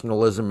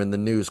sensationalism in the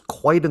news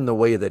quite in the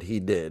way that he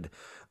did.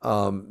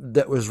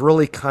 That was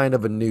really kind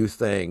of a new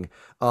thing.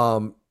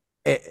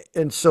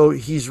 And so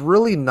he's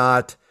really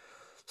not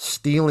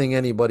stealing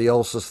anybody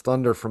else's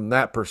thunder from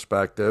that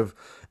perspective.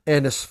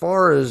 And as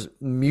far as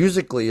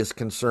musically is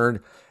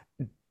concerned,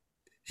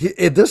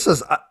 this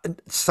is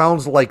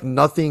sounds like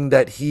nothing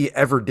that he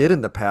ever did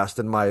in the past,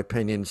 in my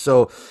opinion.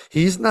 So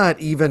he's not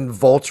even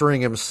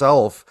vulturing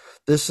himself.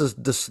 This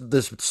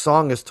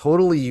song is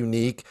totally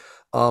unique.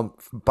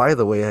 By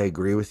the way, I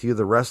agree with you.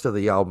 The rest of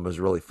the album is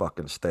really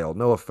fucking stale.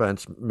 No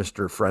offense,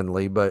 Mr.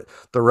 Friendly, but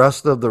the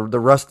rest of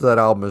that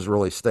album is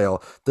really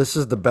stale. This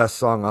is the best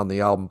song on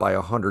the album by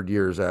 100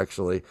 years,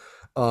 actually.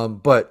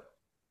 But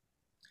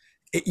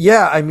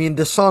yeah, I mean,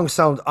 this song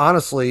sounds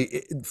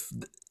honestly.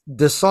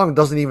 This song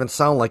doesn't even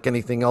sound like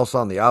anything else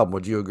on the album.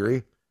 Would you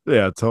agree?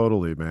 Yeah,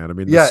 totally, man. I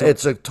mean, Yeah,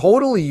 it's a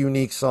totally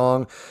unique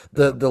song.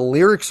 The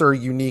lyrics are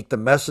unique, the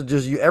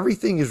messages,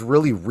 everything is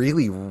really,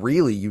 really,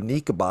 really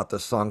unique about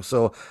this song.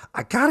 So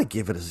I gotta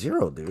give it a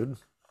 0, dude.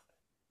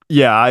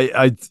 yeah,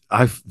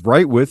 I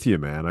right with you,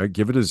 man. I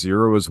give it a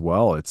 0 as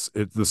well.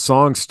 The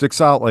song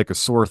sticks out like a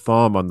sore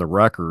thumb on the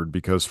record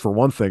because for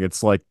one thing,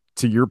 it's like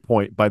to your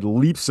point, by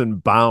leaps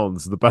and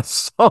bounds, the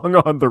best song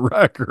on the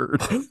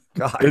record.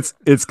 God.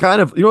 It's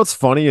kind of what's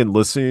funny in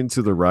listening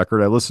to the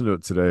record. I listened to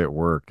it today at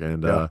work,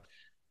 and Yeah,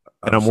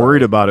 and I'm I'm worried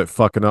sorry. about it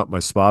fucking up my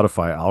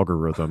Spotify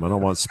algorithm. I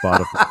don't want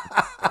Spotify.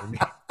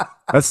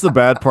 That's the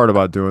bad part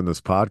about doing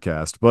this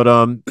podcast.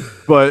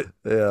 But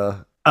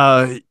Yeah.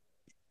 uh,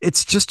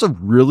 it's just a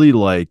really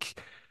like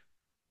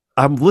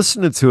I'm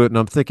listening to it and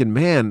I'm thinking,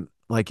 man,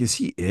 like, is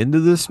he into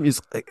this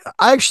music? Like,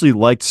 I actually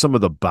liked some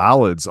of the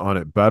ballads on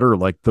it better.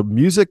 Like the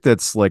music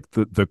that's like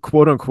the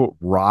quote unquote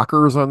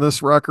rockers on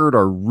this record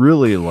are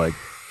really like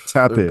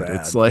They're tepid.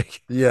 It's bad.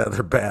 like Yeah,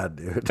 they're bad,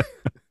 dude.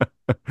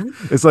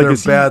 it's like They're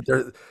is he bad.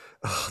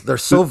 They're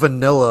so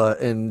vanilla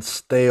and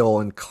stale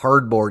and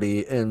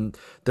cardboardy, and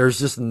there's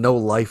just no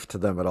life to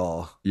them at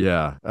all.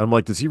 yeah. I'm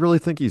like, does he really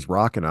think he's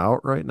rocking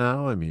out right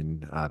now? I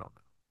mean, I don't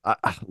know.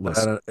 I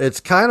Listen. don't, it's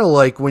kind of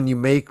like when you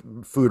make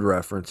food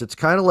reference. It's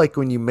kind of like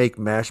when you make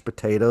mashed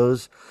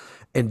potatoes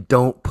and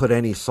don't put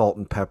any salt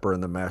and pepper in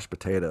the mashed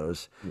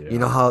potatoes. You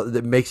know Yeah. how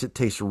it makes it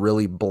taste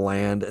really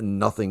bland and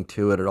nothing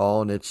to it at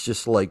all, and it's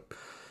just like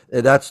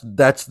that's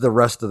the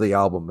rest of the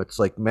album. It's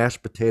like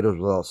mashed potatoes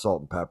without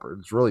salt and pepper.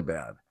 It's really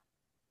bad.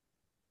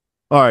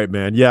 All right,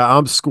 man. Yeah,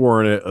 I'm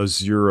scoring it a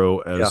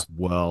 0 Yeah, as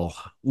well.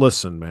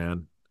 Listen,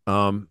 man.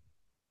 Um,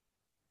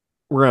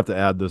 we're gonna have to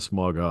add this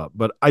mug up,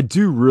 but I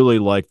do really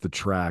like the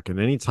track, and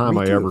anytime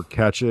me I too. ever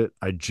catch it,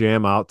 I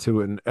jam out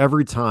to it, and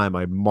every time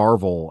I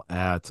marvel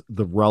at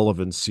the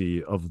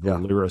relevancy of the Yeah.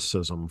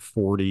 lyricism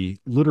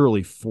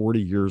literally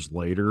 40 years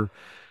later.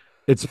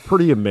 It's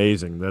pretty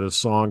amazing that a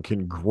song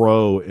can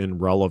grow in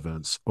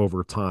relevance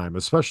over time,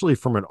 especially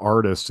from an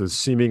artist as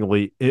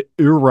seemingly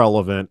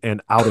irrelevant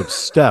and out of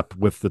step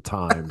with the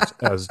times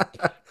as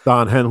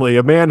Don Henley,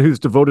 a man who's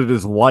devoted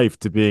his life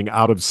to being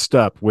out of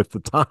step with the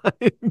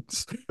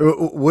times.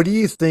 What do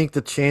you think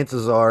the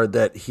chances are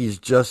that he's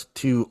just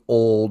too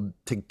old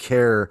to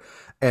care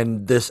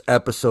and this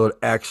episode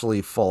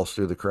actually falls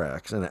through the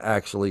cracks and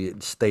actually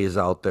stays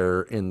out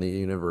there in the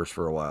universe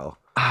for a while?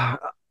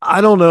 I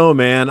don't know,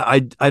 man. I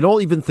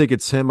don't even think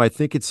it's him. I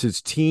think it's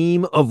his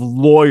team of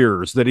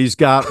lawyers that he's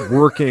got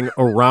working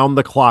around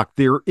the clock.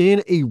 They're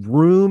in a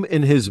room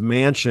in his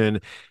mansion.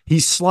 He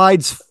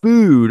slides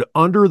food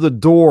under the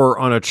door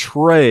on a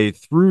tray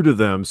through to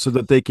them so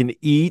that they can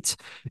eat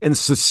and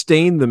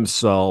sustain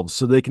themselves,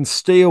 so they can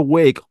stay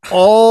awake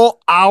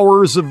all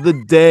hours of the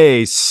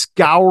day,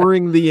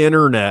 scouring the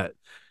internet.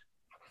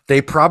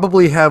 They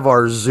probably have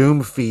our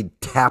Zoom feed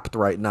tapped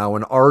right now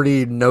and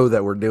already know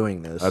that we're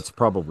doing this. That's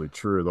probably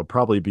true. There'll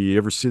probably be, you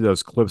ever see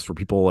those clips where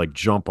people like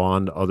jump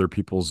on to other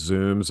people's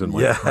Zooms and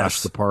like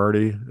crash the Yes.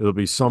 party? It'll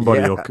be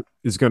somebody Yeah.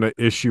 is going to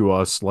issue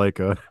us like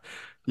a,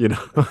 we're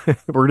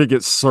going to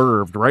get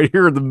served right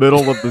here in the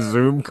middle of the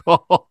Zoom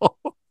call.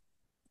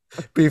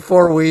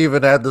 Before we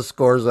even had the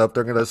scores up,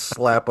 they're going to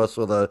slap us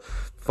with a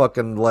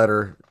fucking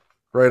letter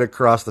right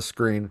across the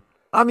screen.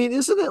 I mean,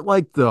 isn't it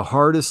like the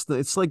hardest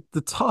It's like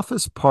the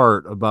toughest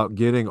part about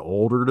getting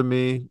older to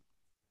me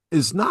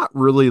is not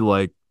really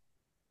like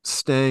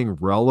staying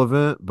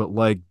relevant, but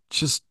like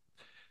just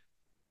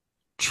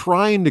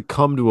trying to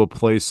come to a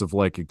place of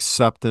like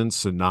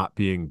acceptance and not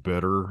being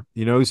bitter,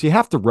 is you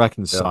have to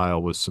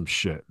reconcile with some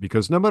shit,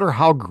 because no matter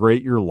how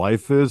great your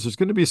life is, there's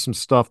going to be some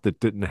stuff that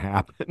didn't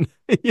happen.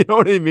 You know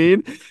what I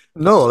mean?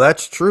 No,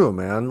 that's true,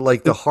 man.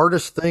 Like the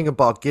hardest thing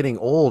about getting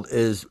old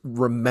is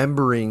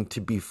remembering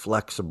to be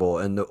flexible.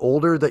 And the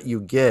older that you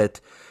get,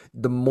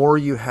 the more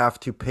you have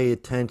to pay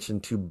attention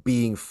to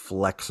being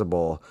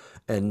flexible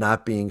and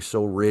not being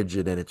so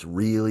rigid. And it's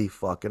really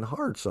fucking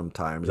hard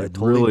sometimes. I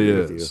totally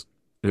agree with you.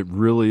 It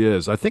really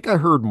is. I think I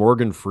heard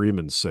Morgan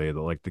Freeman say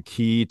that like the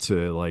key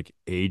to like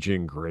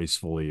aging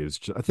gracefully is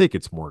I think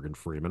it's Morgan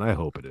Freeman. I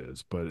hope it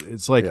is, but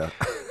it's like, I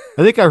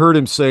think I heard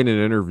him say in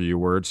an interview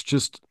where it's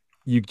just,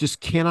 you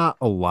just cannot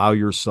allow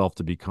yourself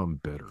to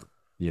become bitter,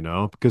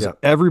 because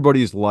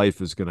everybody's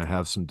life is going to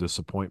have some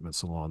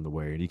disappointments along the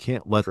way, and you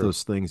can't let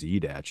those things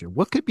eat at you.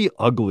 What could be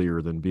uglier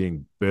than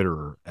being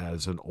bitter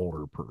as an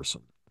older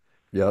person?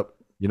 Yep.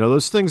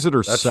 Those things that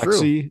are That's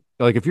sexy, true.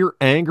 like if you're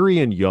angry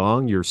and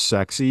young, you're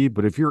sexy,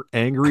 but if you're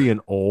angry and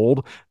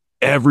old,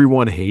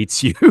 everyone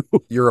hates you.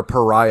 You're a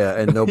pariah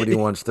and nobody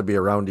wants to be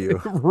around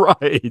you.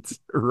 Right.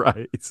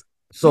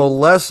 So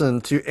lesson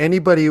to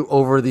anybody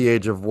over the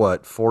age of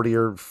what,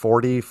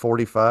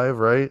 45,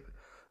 right?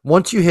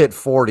 Once you hit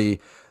 40,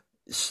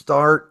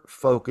 start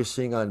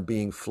focusing on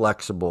being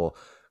flexible.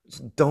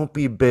 Don't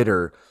be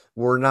bitter.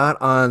 We're not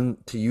on,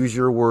 to use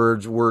your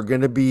words, we're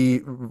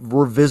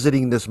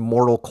visiting this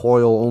mortal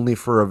coil only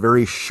for a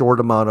very short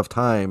amount of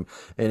time.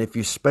 And if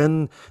you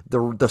spend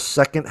the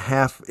second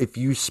half, if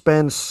you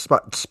spend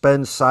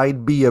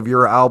side B of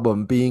your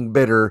album being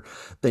bitter,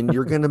 then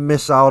you're going to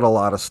miss out a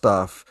lot of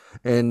stuff.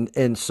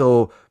 And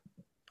so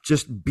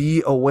just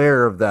be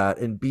aware of that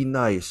and be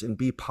nice and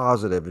be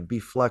positive and be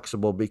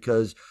flexible,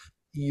 because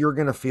you're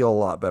going to feel a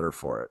lot better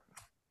for it.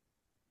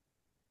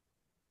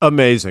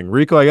 Amazing.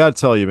 Rico, I got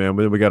to tell you, man,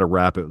 we got to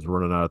wrap it. We're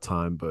running out of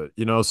time, but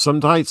some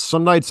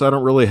nights I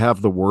don't really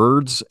have the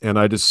words, and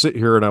I just sit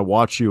here and I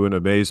watch you in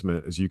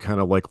amazement as you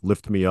kind of like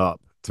lift me up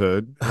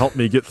to help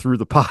me get through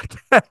the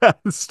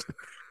podcast.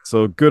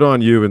 So good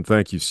on you, and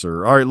thank you,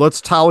 sir. All right, let's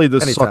tally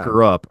this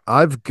sucker up.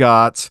 I've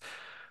got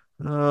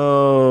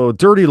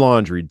Dirty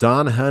Laundry,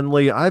 Don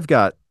Henley. I've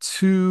got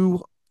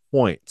 2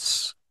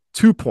 points.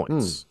 2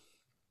 points.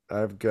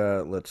 I've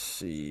got, let's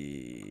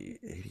see,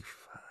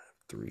 85,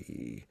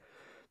 3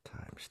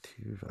 times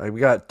 2. I've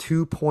got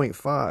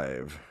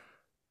 2.5.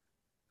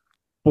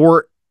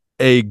 For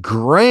a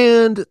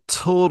grand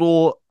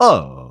total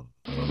of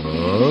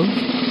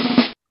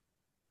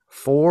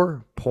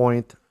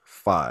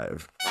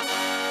 4.5.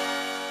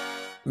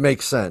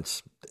 Makes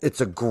sense.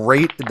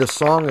 The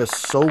song is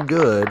so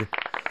good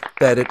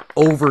that it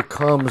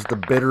overcomes the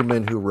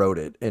bitterman who wrote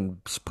it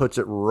and puts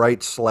it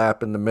right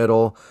slap in the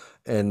middle,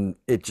 and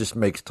it just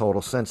makes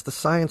total sense. The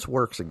science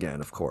works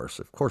again, of course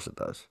it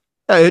does.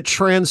 Yeah, it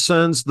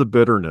transcends the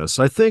bitterness.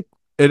 I think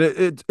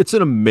it's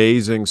an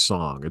amazing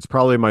song. It's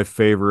probably my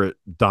favorite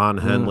Don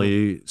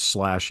Henley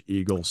 /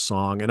 Eagles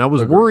song. And I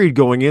was worried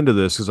going into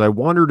this because I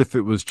wondered if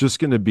it was just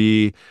going to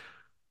be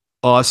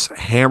us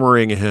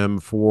hammering him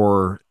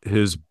for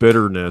his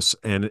bitterness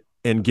and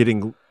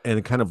getting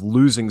and kind of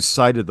losing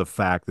sight of the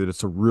fact that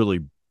it's a really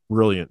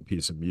brilliant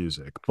piece of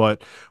music.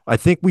 But I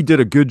think we did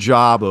a good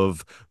job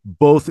of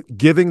both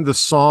giving the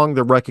song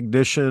the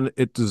recognition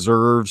it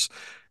deserves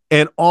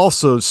and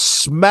also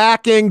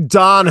smacking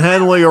Don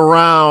Henley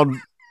around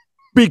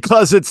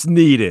because it's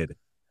needed.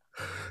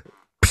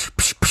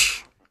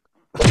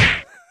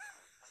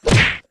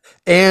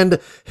 And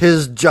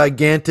his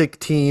gigantic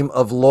team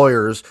of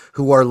lawyers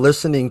who are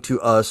listening to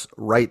us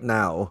right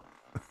now.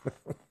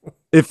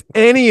 If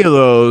any of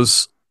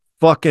those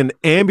fucking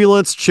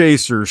ambulance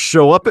chasers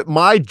show up at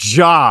my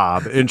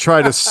job and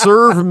try to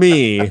serve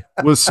me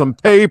with some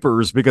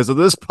papers because of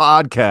this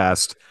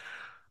podcast,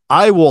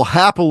 I will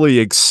happily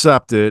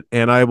accept it,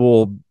 and I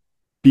will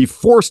be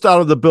forced out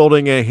of the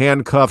building in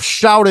handcuffs,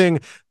 shouting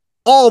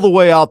all the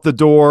way out the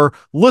door,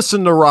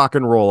 listen to Rock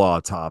and Roll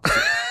Autopsy.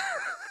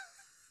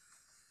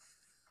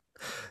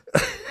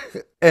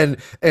 and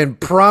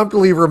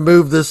promptly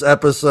remove this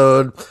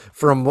episode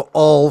from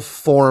all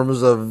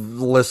forms of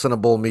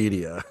listenable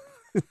media.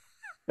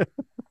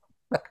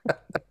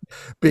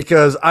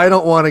 Because I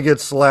don't want to get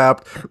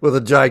slapped with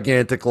a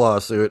gigantic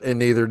lawsuit, and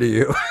neither do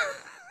you.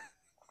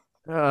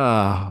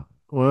 Well,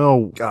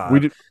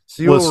 God.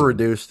 See what we're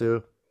reduced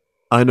to?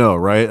 I know,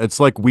 right? It's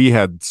like we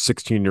had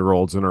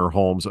 16-year-olds in our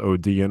homes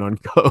ODing on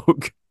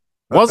coke.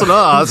 Wasn't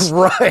us.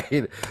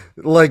 Right.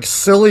 Like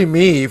silly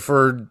me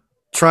for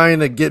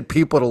trying to get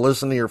people to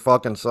listen to your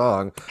fucking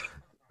song.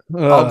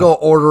 I'll go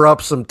order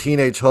up some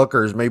teenage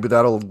hookers. Maybe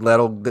that'll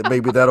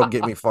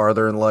get me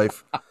farther in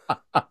life.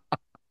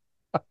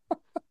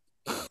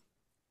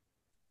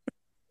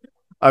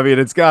 I mean,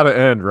 it's got to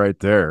end right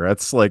there.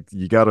 That's like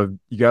you gotta.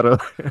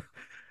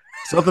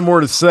 Something more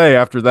to say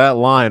after that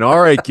line.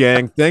 All right,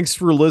 gang. Thanks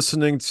for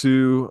listening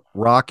to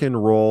Rock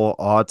and Roll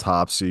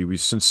Autopsy. We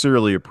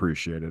sincerely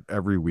appreciate it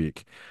every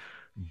week.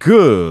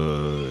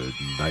 Good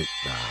night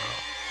now.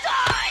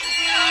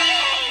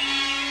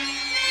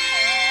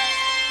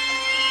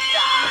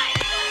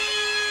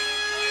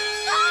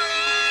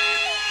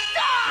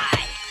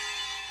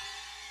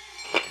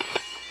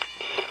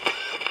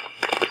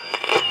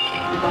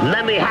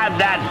 Let me have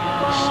that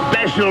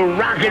special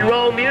rock and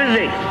roll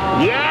music.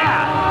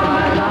 Yeah!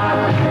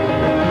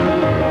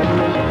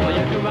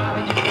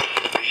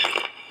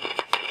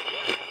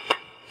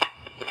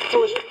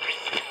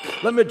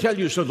 Let me tell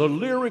you, so the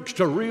lyrics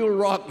to real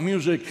rock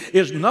music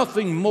is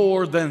nothing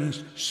more than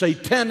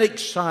satanic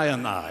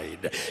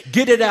cyanide.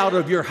 Get it out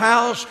of your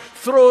house,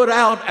 throw it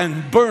out,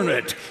 and burn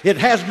it. It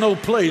has no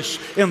place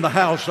in the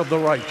house of the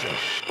righteous.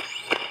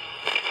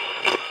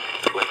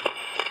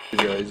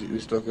 Guys, it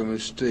was like a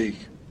mistake.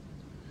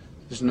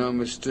 There's no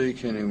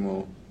mistake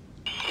anymore.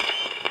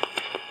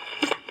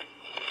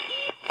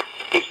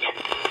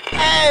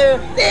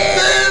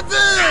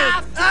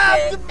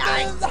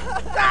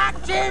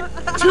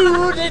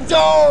 To the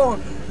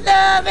dawn,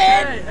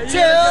 loving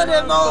till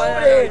the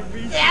morning.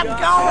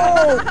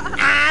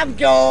 I'm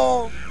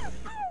gone.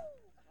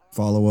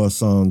 Follow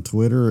us on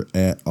Twitter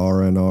at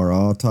RNR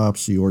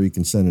Autopsy, or you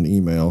can send an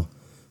email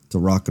to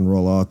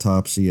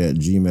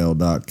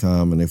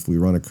rockandrollautopsy@gmail.com. And if we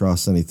run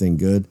across anything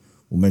good,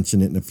 we'll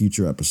mention it in a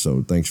future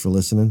episode. Thanks for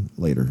listening.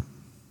 Later.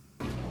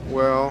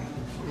 Well,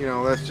 you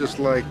know, that's just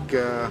like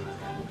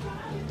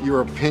your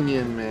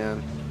opinion,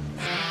 man.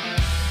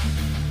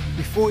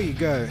 Before you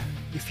go,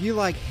 if you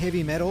like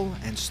heavy metal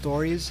and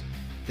stories,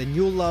 then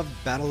you'll love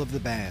Battle of the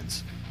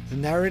Bands, the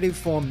narrative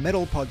form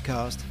metal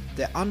podcast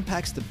that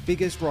unpacks the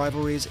biggest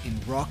rivalries in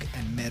rock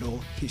and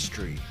metal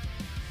history.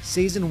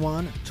 Season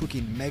 1 took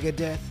in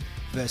Megadeth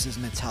versus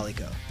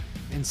Metallica,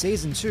 and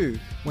Season 2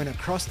 went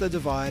across the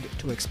divide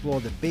to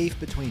explore the beef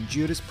between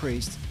Judas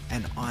Priest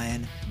and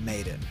Iron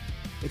Maiden.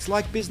 It's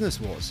like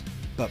Business Wars,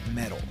 but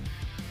metal.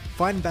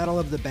 Find Battle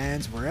of the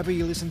Bands wherever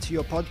you listen to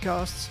your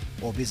podcasts,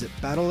 or visit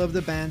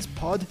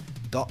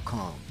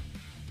battleofthebandspod.com.